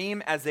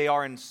extreme as they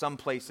are in some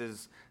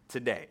places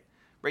today.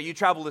 Right, you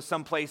travel to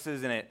some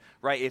places and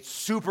it's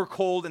super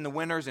cold in the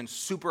winters and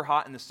super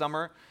hot in the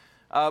summer.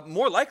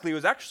 More likely, it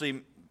was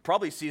actually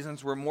probably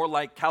seasons were more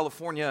like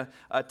California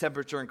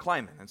temperature and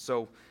climate. And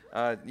so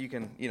you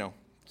can,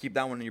 keep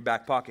that one in your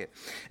back pocket.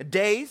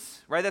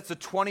 Days, right? That's a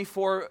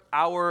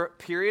 24-hour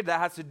period. That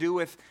has to do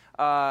with,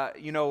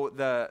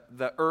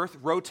 the earth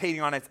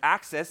rotating on its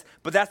axis,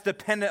 but that's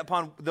dependent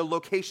upon the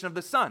location of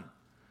the sun,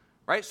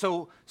 right?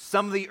 So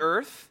some of the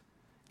earth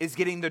is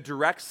getting the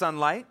direct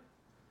sunlight,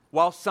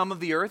 while some of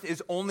the earth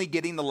is only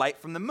getting the light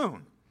from the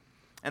moon.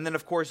 And then,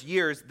 of course,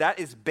 years, that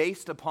is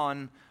based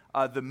upon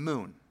the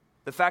moon.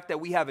 The fact that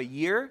we have a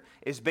year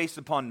is based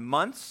upon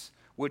months,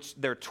 which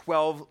they're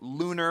 12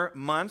 lunar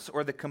months,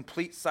 or the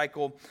complete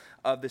cycle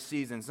of the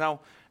seasons.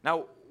 Now,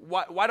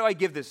 why do I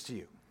give this to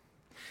you?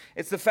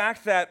 It's the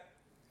fact that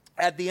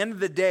at the end of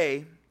the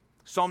day,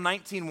 Psalm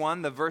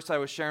 19:1, the verse I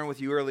was sharing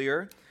with you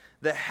earlier,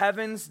 the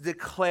heavens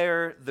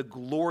declare the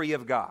glory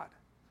of God.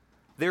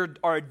 There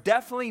are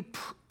definitely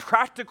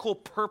practical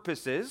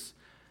purposes,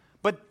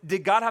 but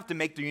did God have to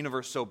make the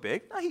universe so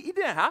big? No, he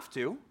didn't have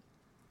to.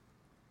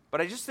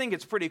 But I just think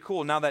it's pretty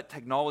cool now that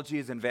technology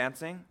is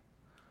advancing,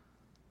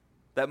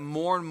 that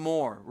more and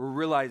more we're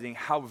realizing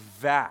how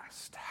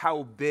vast,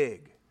 how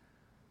big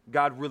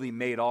God really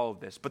made all of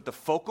this. But the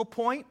focal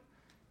point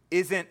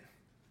isn't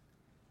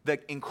the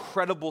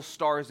incredible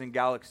stars and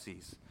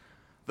galaxies.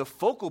 The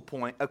focal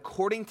point,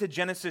 according to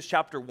Genesis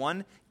chapter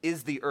 1,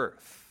 is the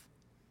earth.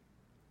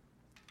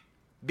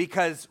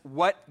 Because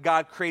what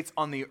God creates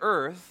on the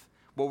earth,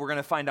 what we're going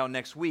to find out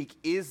next week,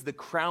 is the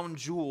crown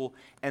jewel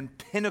and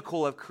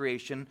pinnacle of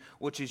creation,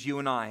 which is you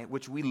and I,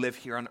 which we live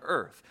here on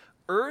earth.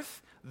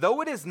 Earth,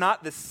 though it is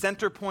not the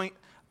center point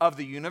of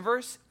the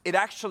universe, it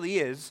actually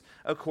is,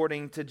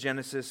 according to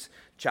Genesis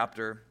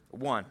chapter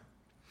 1.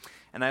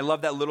 And I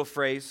love that little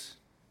phrase,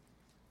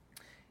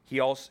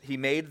 he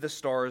made the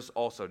stars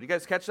also. Do you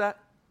guys catch that?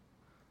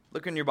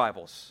 Look in your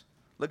Bibles.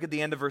 Look at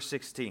the end of verse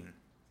 16.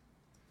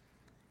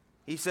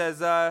 He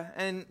says,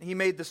 and he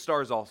made the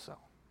stars also.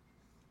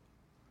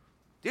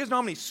 Do you guys know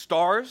how many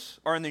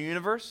stars are in the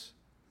universe?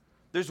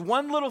 There's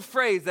one little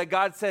phrase that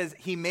God says,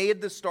 he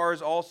made the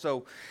stars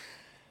also.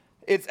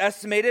 It's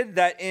estimated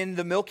that in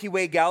the Milky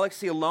Way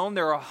galaxy alone,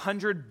 there are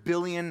 100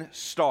 billion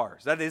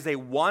stars. That is a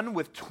 1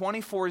 with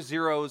 24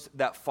 zeros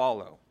that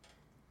follow.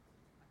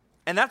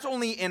 And that's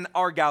only in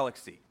our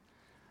galaxy.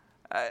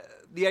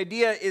 The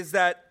idea is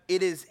that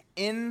it is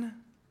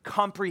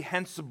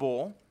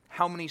incomprehensible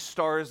how many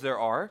stars there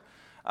are.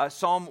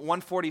 Psalm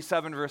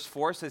 147 verse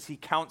 4 says he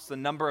counts the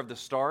number of the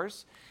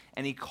stars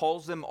and he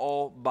calls them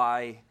all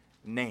by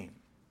name.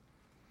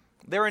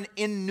 There are an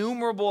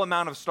innumerable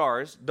amount of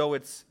stars, though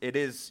it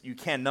is you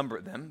can number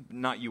them,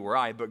 not you or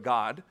I, but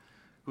God,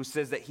 who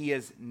says that he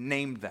has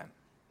named them.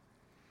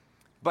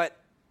 But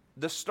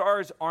the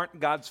stars aren't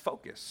God's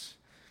focus.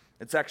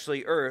 It's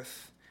actually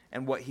earth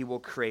and what he will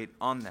create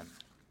on them.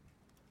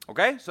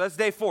 Okay, so that's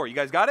day 4. You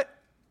guys got it?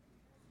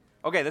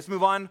 Okay, let's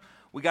move on.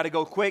 We got to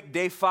go quick.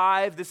 Day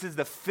 5, this is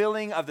the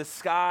filling of the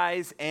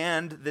skies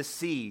and the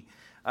sea.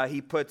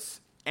 He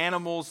puts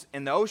animals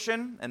in the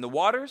ocean and the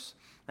waters,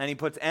 and he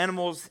puts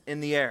animals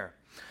in the air.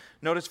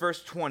 Notice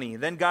verse 20.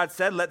 Then God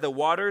said, let the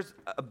waters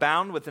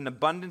abound with an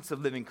abundance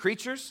of living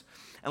creatures,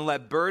 and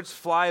let birds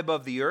fly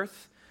above the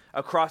earth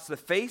across the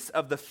face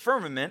of the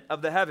firmament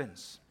of the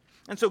heavens.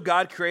 And so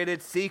God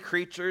created sea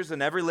creatures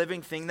and every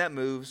living thing that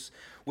moves,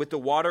 with the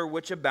water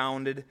which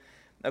abounded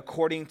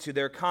according to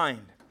their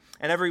kind,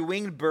 and every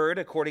winged bird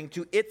according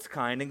to its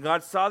kind. And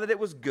God saw that it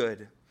was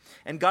good.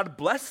 And God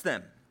blessed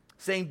them,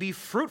 saying, be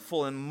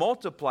fruitful and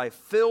multiply,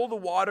 fill the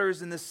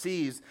waters and the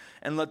seas,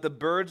 and let the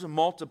birds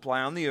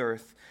multiply on the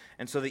earth.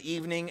 And so the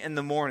evening and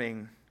the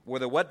morning were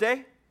the what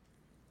day?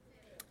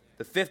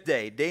 The 5th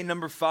day, day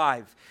number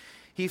 5.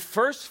 He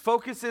first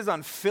focuses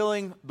on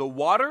filling the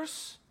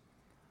waters,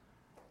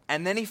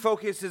 and then he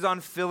focuses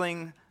on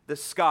filling the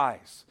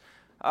skies.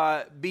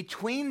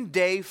 Between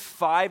day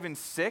 5 and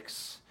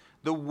 6,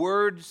 the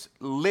words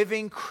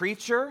living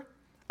creature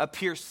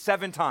appear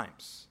 7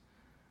 times.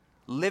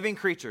 Living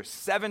creature,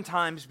 7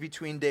 times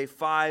between day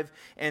 5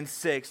 and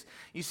 6.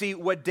 You see,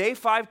 what day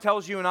 5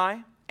 tells you and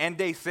I, and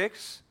day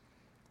 6,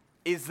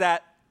 is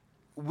that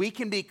we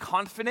can be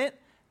confident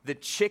the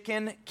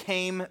chicken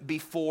came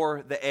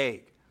before the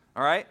egg.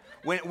 All right?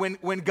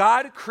 When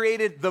God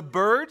created the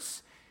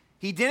birds,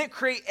 he didn't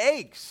create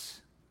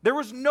eggs. There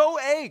was no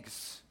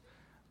eggs.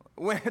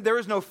 There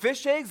was no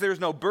fish eggs. There was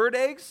no bird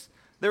eggs.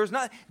 There was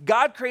not.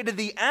 God created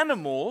the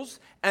animals,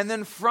 and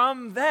then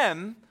from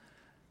them,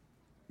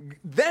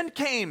 then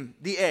came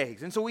the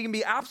eggs. And so we can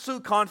be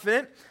absolute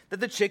confident that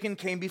the chicken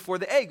came before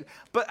the egg.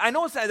 But I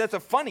know that's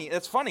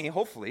funny,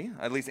 hopefully.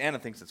 At least Anna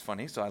thinks it's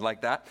funny, so I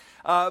like that.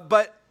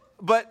 But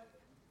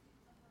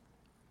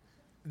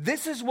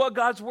this is what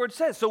God's word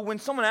says. So when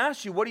someone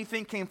asks you, what do you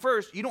think came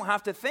first? You don't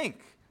have to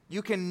think.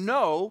 You can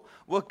know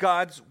what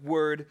God's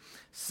word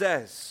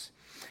says.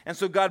 And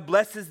so God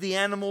blesses the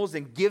animals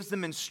and gives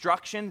them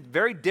instruction.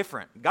 Very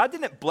different. God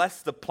didn't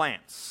bless the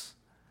plants.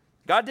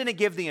 God didn't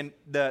give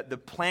the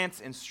plants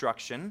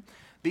instruction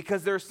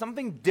because there's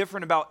something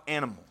different about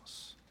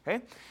animals.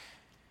 Okay?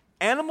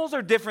 Animals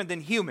are different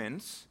than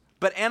humans,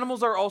 but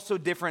animals are also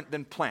different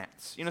than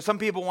plants. You know, some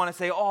people want to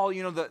say,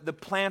 the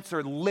plants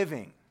are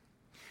living.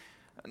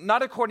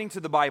 Not according to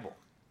the Bible.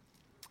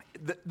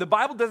 The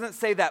Bible doesn't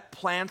say that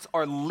plants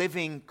are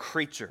living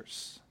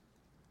creatures.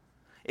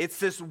 It's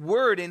this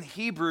word in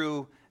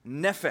Hebrew,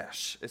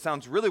 nephesh. It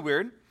sounds really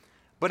weird,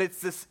 but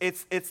it's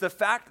the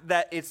fact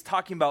that it's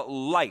talking about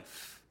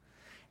life.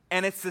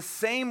 And it's the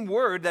same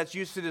word that's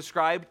used to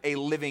describe a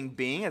living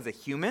being as a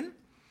human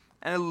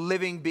and a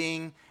living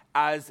being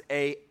as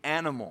an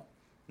animal.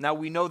 Now,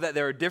 we know that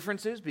there are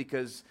differences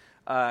because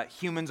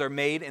humans are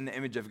made in the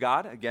image of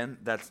God. Again,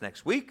 that's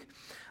next week.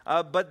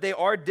 But they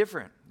are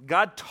different.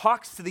 God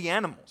talks to the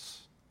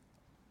animals.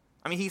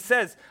 I mean, he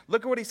says,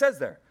 look at what he says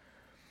there.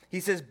 He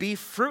says, be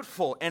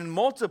fruitful and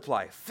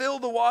multiply, fill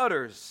the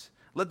waters,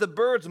 let the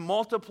birds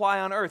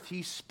multiply on earth.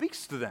 He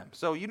speaks to them.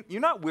 So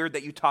you're not weird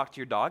that you talk to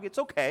your dog. It's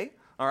okay,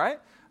 all right?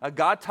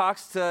 God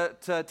talks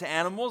to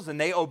animals and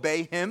they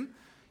obey him.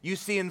 You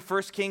see in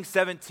 1 Kings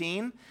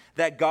 17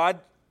 that God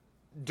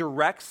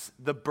directs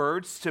the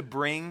birds to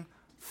bring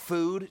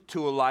food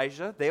to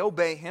Elijah. They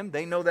obey him.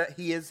 They know that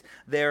he is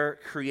their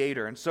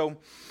creator. And so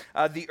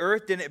the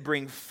earth didn't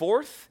bring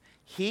forth.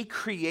 He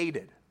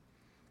created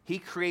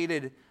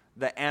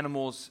the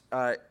animals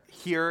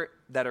here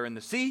that are in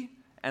the sea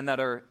and that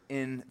are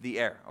in the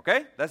air.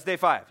 Okay? That's day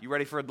 5. You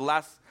ready for the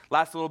last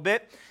little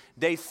bit?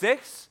 Day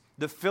 6,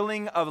 the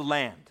filling of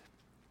land.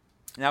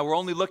 Now, we're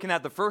only looking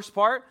at the first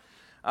part,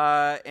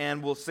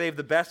 and we'll save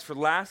the best for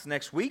last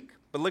next week.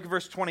 But look at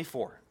verse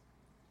 24.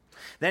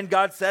 Then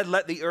God said,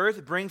 let the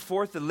earth bring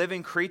forth the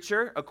living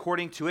creature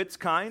according to its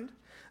kind,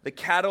 the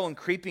cattle and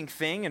creeping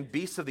thing and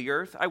beasts of the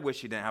earth. I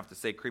wish he didn't have to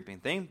say creeping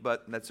thing,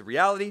 but that's a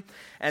reality.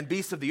 And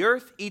beasts of the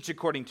earth, each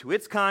according to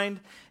its kind.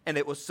 And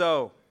it was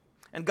so.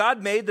 And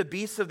God made the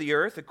beasts of the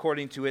earth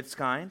according to its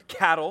kind,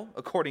 cattle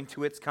according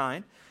to its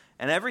kind,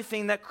 and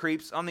everything that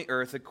creeps on the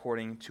earth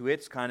according to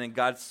its kind. And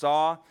God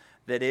saw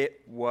that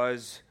it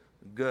was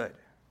good.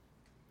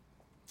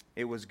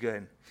 It was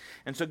good.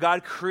 And so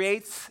God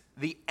creates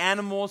the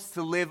animals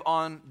to live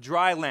on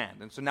dry land.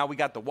 And so now we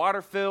got the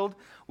water filled,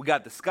 we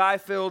got the sky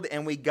filled,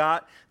 and we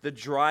got the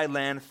dry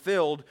land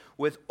filled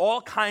with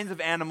all kinds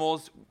of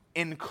animals,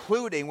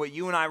 including what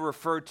you and I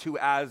refer to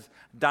as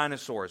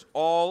dinosaurs,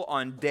 all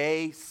on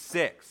day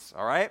 6,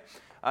 all right?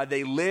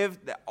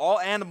 All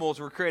animals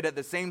were created at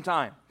the same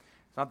time.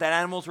 It's not that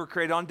animals were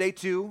created on day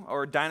 2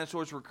 or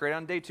dinosaurs were created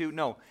on day 2.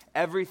 No,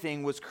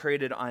 everything was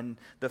created on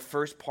the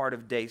first part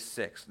of day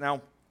 6.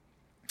 Now,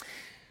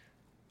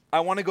 I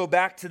want to go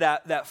back to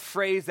that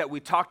phrase that we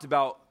talked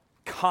about,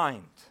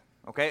 kind,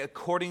 okay,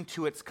 according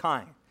to its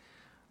kind.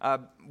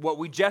 What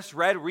we just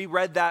read, we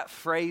read that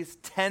phrase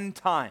 10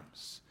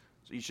 times.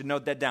 So you should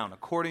note that down,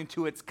 according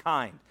to its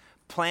kind,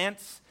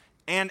 plants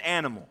and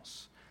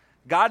animals.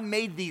 God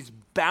made these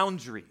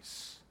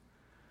boundaries.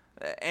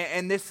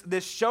 And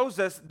this shows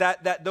us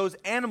that those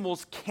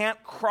animals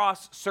can't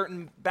cross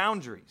certain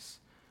boundaries.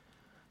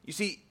 You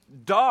see,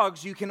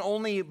 dogs, you can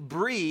only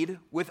breed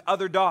with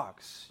other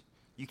dogs.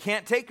 You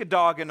can't take a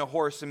dog and a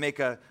horse and make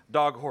a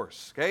dog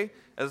horse, okay?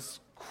 As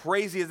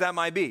crazy as that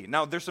might be.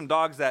 Now, there's some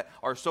dogs that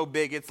are so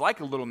big, it's like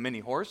a little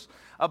mini horse,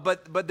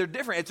 but they're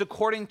different. It's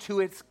according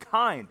to its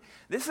kind.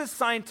 This is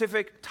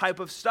scientific type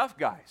of stuff,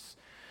 guys.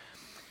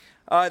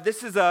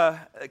 This is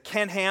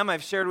Ken Ham.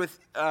 I've shared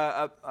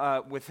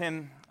with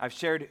him. I've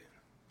shared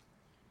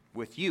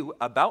with you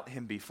about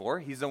him before.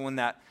 He's the one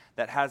that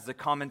has the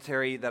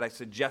commentary that I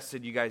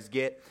suggested you guys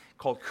get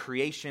called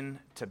Creation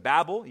to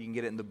Babel. You can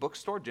get it in the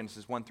bookstore,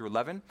 Genesis 1 through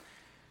 11.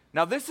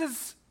 Now,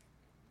 this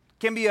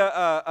can be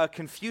a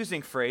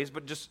confusing phrase,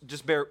 but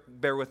just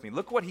bear with me.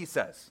 Look what he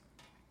says.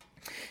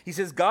 He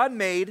says, God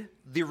made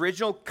the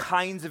original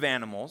kinds of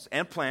animals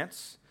and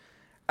plants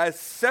as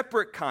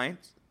separate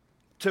kinds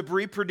to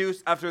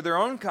reproduce after their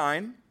own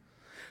kind.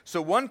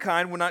 So one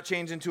kind would not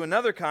change into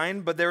another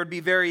kind, but there would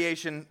be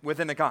variation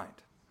within a kind.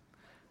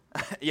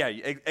 Yeah,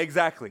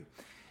 exactly.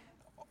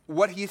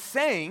 What he's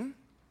saying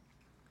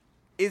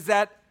is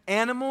that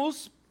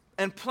animals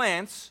and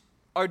plants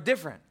are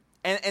different,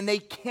 and they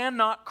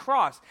cannot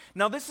cross.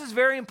 Now, this is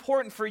very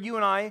important for you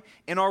and I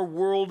in our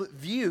world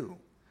view,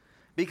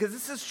 because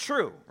this is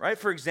true, right?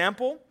 For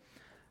example,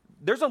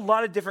 there's a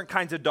lot of different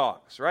kinds of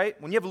dogs, right?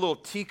 When you have a little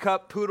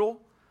teacup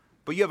poodle,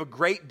 but you have a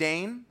Great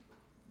Dane,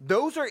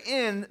 those are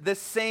in the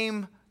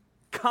same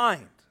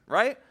kind,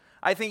 right?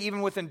 I think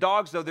even within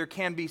dogs, though, there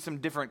can be some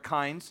different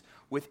kinds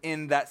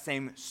within that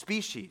same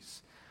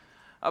species.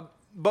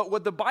 But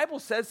what the Bible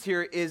says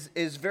here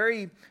is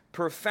very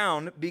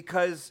profound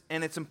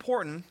and it's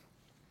important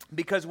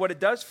because what it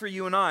does for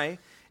you and I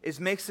is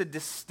makes a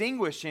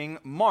distinguishing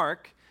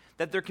mark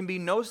that there can be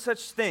no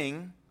such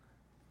thing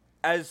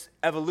as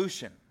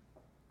evolution.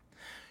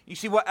 You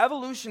see, what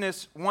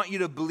evolutionists want you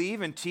to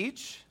believe and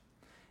teach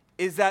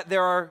is that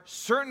there are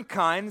certain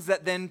kinds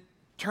that then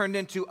turned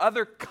into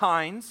other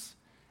kinds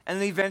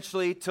and then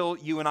eventually till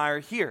you and I are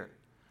here.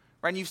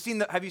 Right?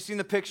 And have you seen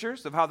the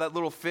pictures of how that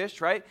little fish,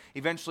 right,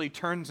 eventually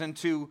turns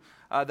into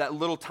that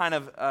little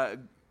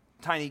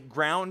tiny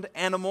ground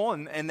animal,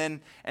 and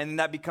then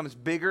that becomes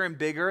bigger and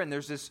bigger, and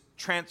there's this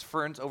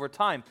transference over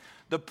time.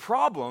 The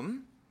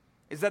problem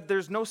is that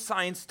there's no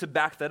science to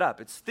back that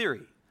up. It's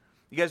theory.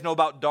 You guys know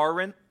about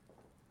Darwin,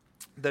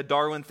 the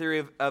Darwin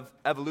theory of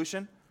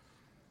evolution?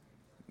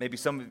 Maybe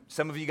some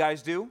of you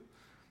guys do.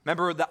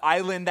 Remember the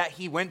island that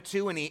he went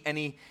to, and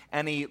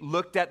he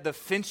looked at the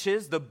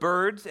finches, the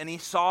birds, and he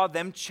saw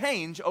them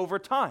change over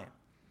time.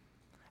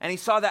 And he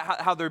saw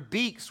that how their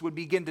beaks would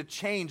begin to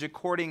change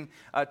according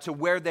to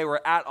where they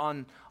were at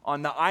on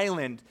the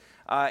island,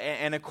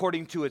 and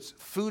according to its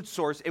food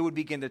source, it would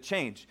begin to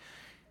change.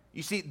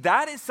 You see,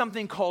 that is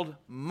something called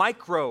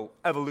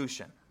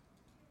microevolution.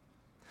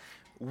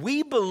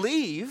 We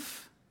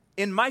believe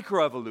in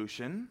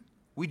microevolution,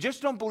 we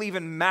just don't believe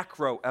in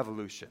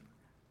macroevolution.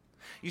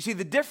 You see,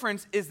 the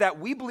difference is that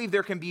we believe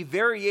there can be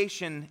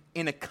variation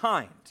in a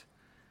kind,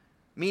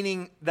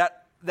 meaning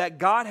that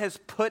God has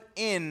put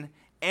in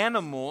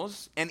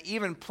animals and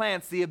even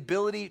plants the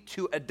ability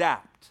to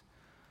adapt,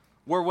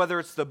 where whether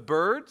it's the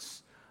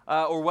birds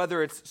or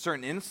whether it's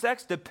certain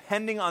insects,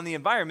 depending on the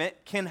environment,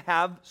 can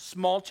have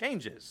small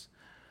changes.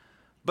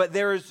 But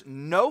there is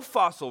no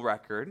fossil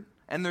record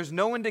and there's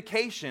no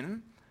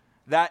indication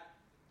that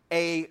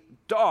a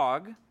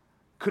dog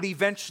could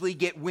eventually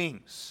get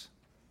wings.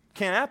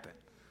 Can't happen.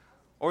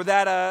 Or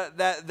that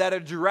a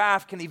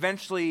giraffe can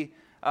eventually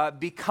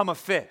become a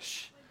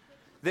fish.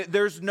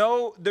 There's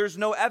no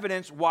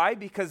evidence. Why?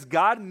 Because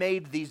God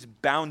made these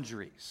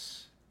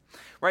boundaries.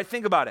 Right?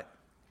 Think about it.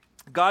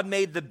 God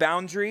made the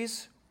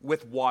boundaries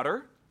with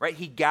water, right?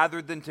 He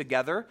gathered them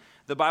together.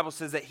 The Bible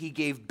says that he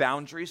gave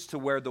boundaries to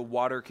where the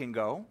water can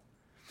go.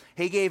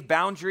 He gave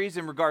boundaries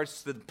in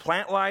regards to the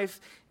plant life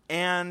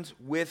and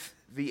with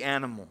the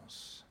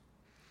animals.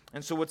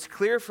 And so what's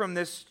clear from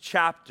this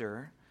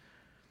chapter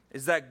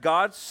is that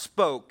God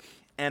spoke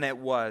and it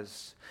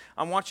was.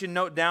 I want you to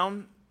note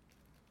down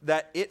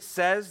that it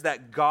says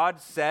that God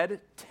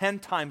said 10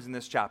 times in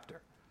this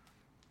chapter.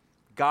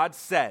 God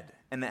said,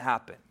 and it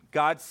happened.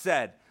 God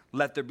said,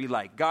 let there be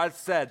light. God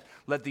said,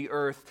 let the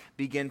earth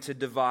begin to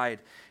divide.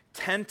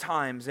 10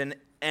 times.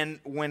 And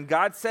when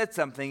God said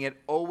something, it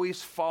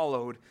always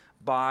followed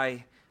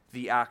by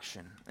the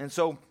action. And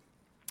so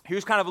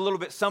here's kind of a little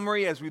bit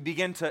summary as we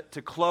begin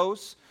to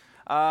close.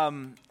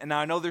 And now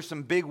I know there's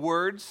some big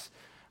words,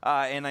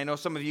 and I know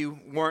some of you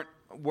weren't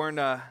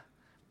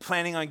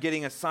planning on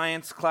getting a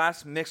science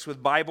class mixed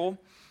with Bible.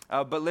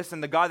 But listen,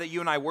 the God that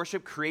you and I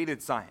worship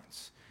created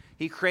science.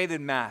 He created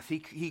math.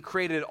 He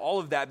created all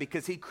of that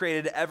because he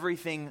created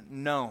everything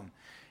known.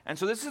 And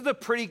so this is a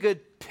pretty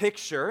good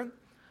picture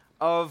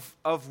of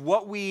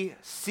what we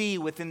see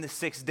within the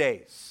 6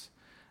 days.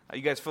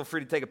 You guys feel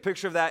free to take a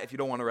picture of that if you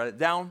don't want to write it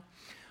down.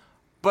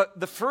 But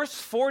the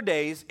first 4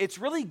 days, it's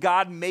really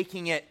God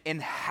making it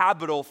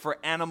inhabitable for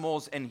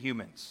animals and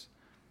humans.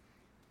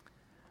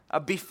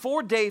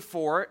 Before day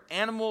 4,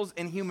 animals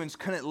and humans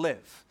couldn't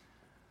live.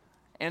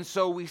 And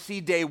so we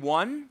see day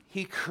 1,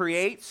 he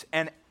creates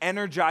and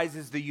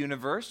energizes the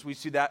universe. We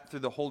see that through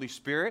the Holy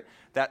Spirit,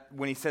 that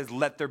when he says,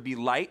 let there be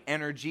light,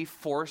 energy,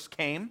 force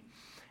came.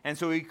 And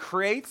so he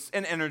creates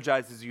and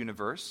energizes the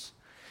universe.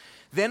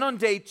 Then on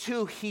day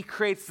 2, he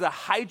creates the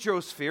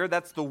hydrosphere,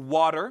 that's the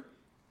water,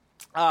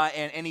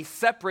 and he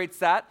separates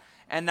that.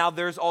 And now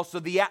there's also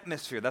the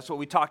atmosphere. That's what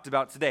we talked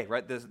about today,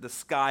 right? The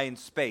sky and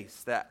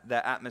space,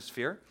 the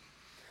atmosphere.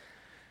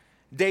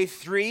 Day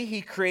 3,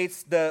 he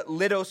creates the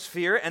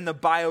lithosphere and the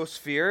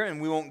biosphere,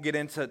 and we won't get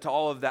into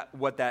all of that,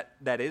 what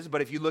that is.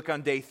 But if you look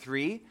on day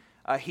 3,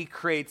 he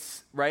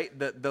creates, right,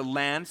 the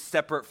land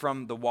separate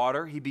from the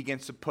water. He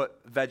begins to put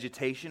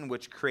vegetation,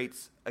 which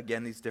creates,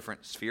 again, these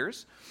different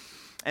spheres.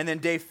 And then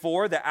day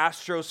 4, the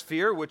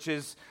astrosphere, which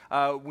is,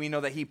 we know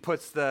that he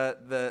puts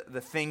the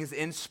things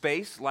in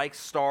space, like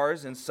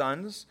stars and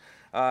suns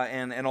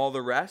and all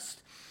the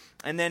rest.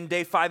 And then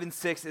day 5 and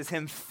 6 is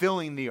him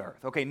filling the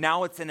earth. Okay,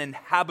 now it's an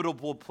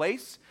inhabitable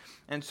place.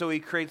 And so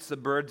he creates the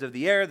birds of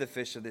the air, the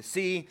fish of the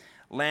sea,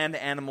 land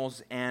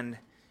animals, and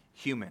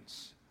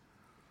humans.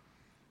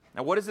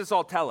 Now, what does this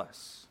all tell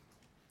us?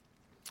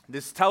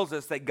 This tells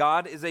us that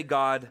God is a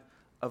God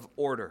of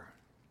order.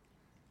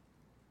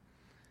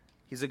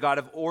 He's a God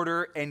of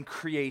order and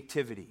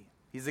creativity.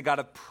 He's a God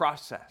of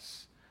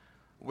process,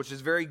 which is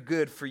very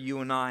good for you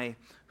and I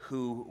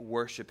who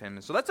worship him.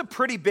 And so that's a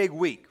pretty big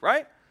week,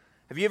 right?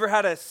 Have you ever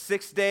had a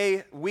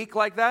 6-day week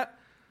like that?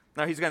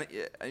 Now he's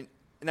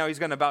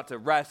about to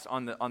rest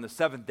on the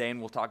 7th day, and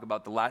we'll talk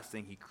about the last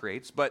thing he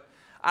creates. But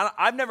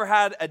I've never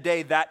had a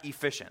day that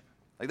efficient.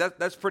 Like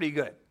that's pretty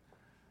good.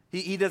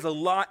 He does a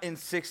lot in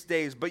 6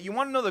 days. But you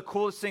want to know the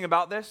coolest thing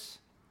about this?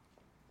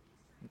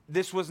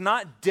 This was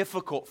not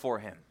difficult for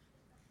him.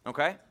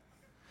 Okay?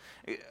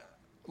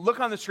 Look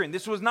on the screen.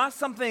 This was not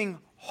something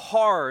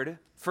hard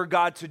for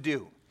God to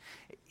do.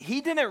 He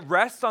didn't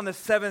rest on the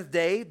 7th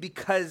day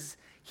because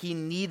he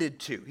needed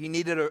to. He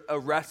needed a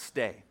rest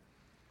day.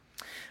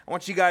 I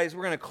want you guys,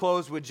 we're going to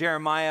close with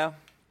Jeremiah.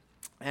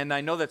 And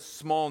I know that's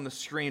small on the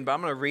screen, but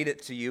I'm going to read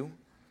it to you.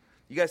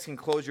 You guys can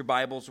close your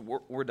Bibles.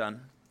 We're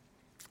done.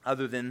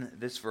 Other than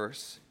this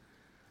verse.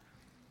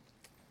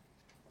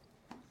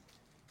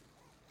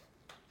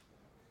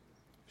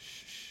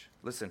 Shh.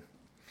 Listen.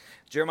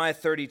 Jeremiah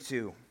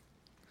 32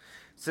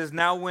 says,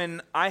 now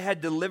when I had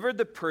delivered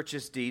the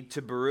purchase deed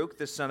to Baruch,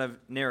 the son of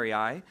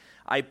Neriah,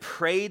 I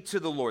prayed to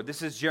the Lord.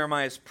 This is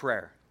Jeremiah's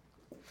prayer.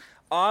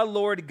 Ah,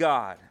 Lord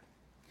God,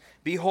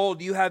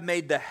 behold, you have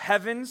made the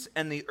heavens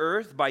and the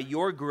earth by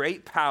your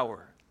great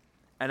power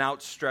and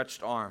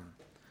outstretched arm.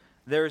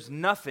 There is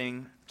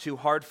nothing too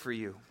hard for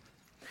you.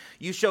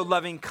 You show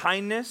loving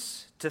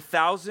kindness to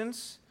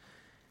thousands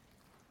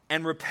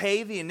and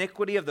repay the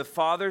iniquity of the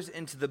fathers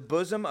into the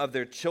bosom of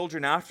their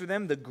children after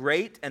them, the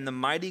great and the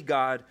mighty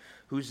God,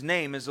 whose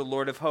name is the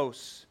Lord of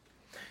hosts.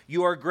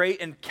 You are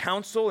great in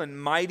counsel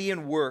and mighty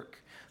in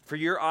work, for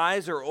your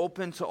eyes are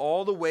open to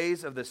all the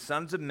ways of the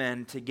sons of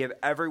men, to give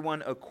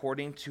everyone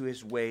according to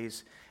his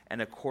ways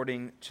and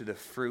according to the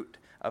fruit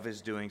of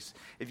his doings.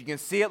 If you can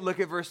see it,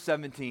 look at verse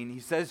 17. He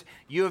says,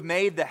 you have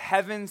made the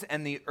heavens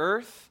and the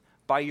earth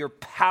by your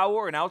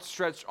power and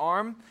outstretched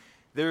arm.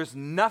 There's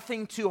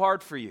nothing too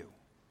hard for you.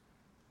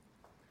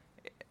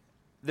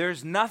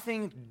 There's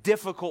nothing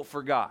difficult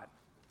for God.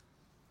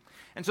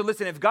 And so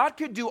listen, if God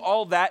could do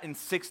all that in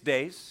 6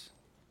 days,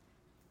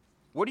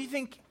 what do you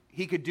think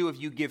he could do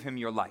if you give him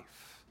your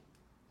life?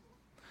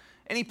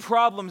 Any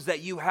problems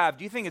that you have,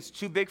 do you think it's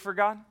too big for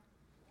God?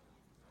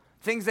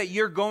 Things that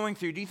you're going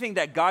through, do you think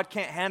that God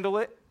can't handle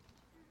it?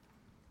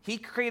 He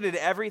created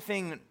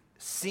everything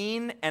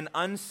seen and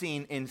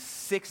unseen in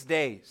 6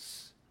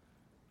 days.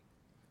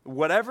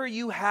 Whatever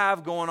you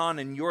have going on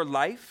in your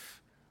life,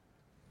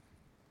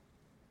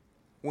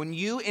 when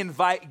you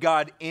invite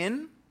God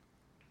in,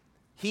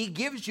 he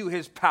gives you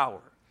his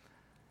power.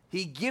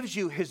 He gives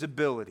you his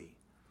ability.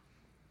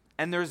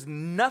 And there's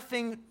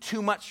nothing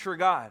too much for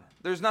God.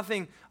 There's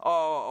nothing,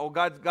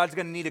 God's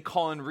going to need to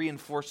call in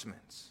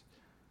reinforcements.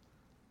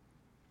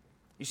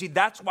 You see,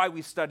 that's why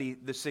we study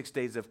the 6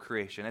 days of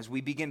creation, as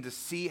we begin to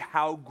see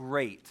how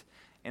great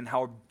and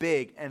how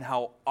big and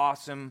how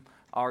awesome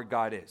our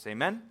God is.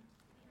 Amen?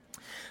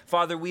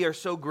 Father, we are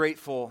so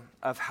grateful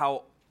of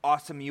how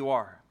awesome you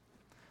are.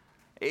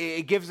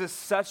 It gives us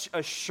such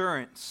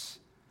assurance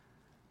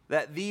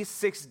that these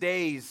 6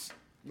 days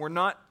were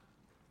not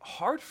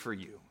hard for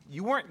you.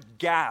 You weren't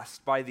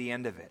gassed by the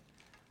end of it.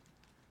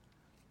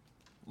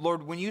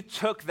 Lord, when you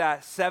took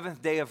that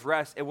seventh day of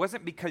rest, it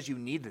wasn't because you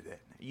needed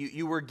it.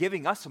 You were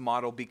giving us a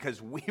model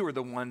because we were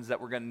the ones that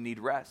were going to need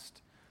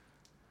rest.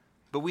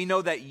 But we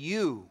know that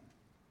you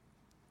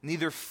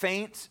neither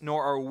faint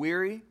nor are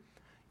weary.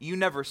 You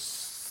never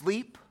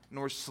sleep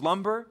nor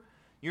slumber.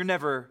 You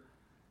never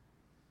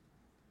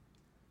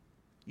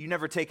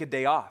take a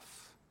day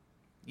off.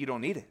 You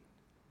don't need it.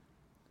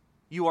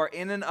 You are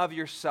in and of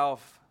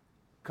yourself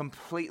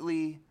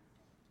completely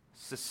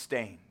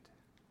sustained,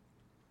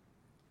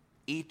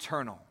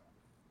 eternal.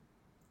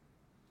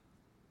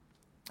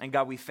 And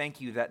God, we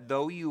thank you that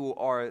though you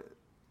are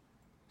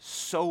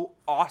so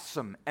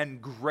awesome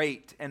and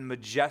great and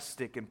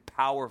majestic and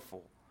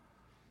powerful,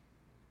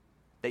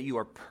 that you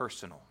are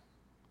personal.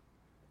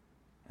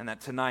 And that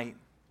tonight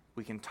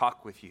we can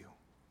talk with you.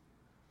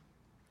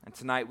 And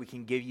tonight we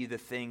can give you the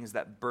things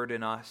that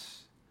burden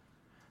us.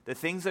 The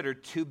things that are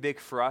too big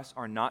for us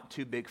are not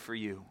too big for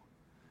you.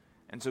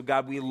 And so,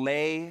 God, we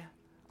lay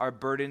our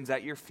burdens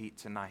at your feet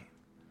tonight.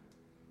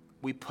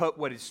 We put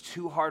what is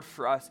too hard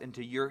for us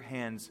into your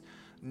hands,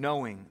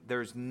 knowing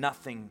there's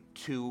nothing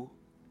too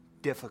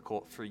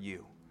difficult for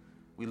you.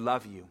 We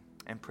love you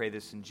and pray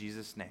this in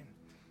Jesus' name.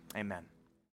 Amen.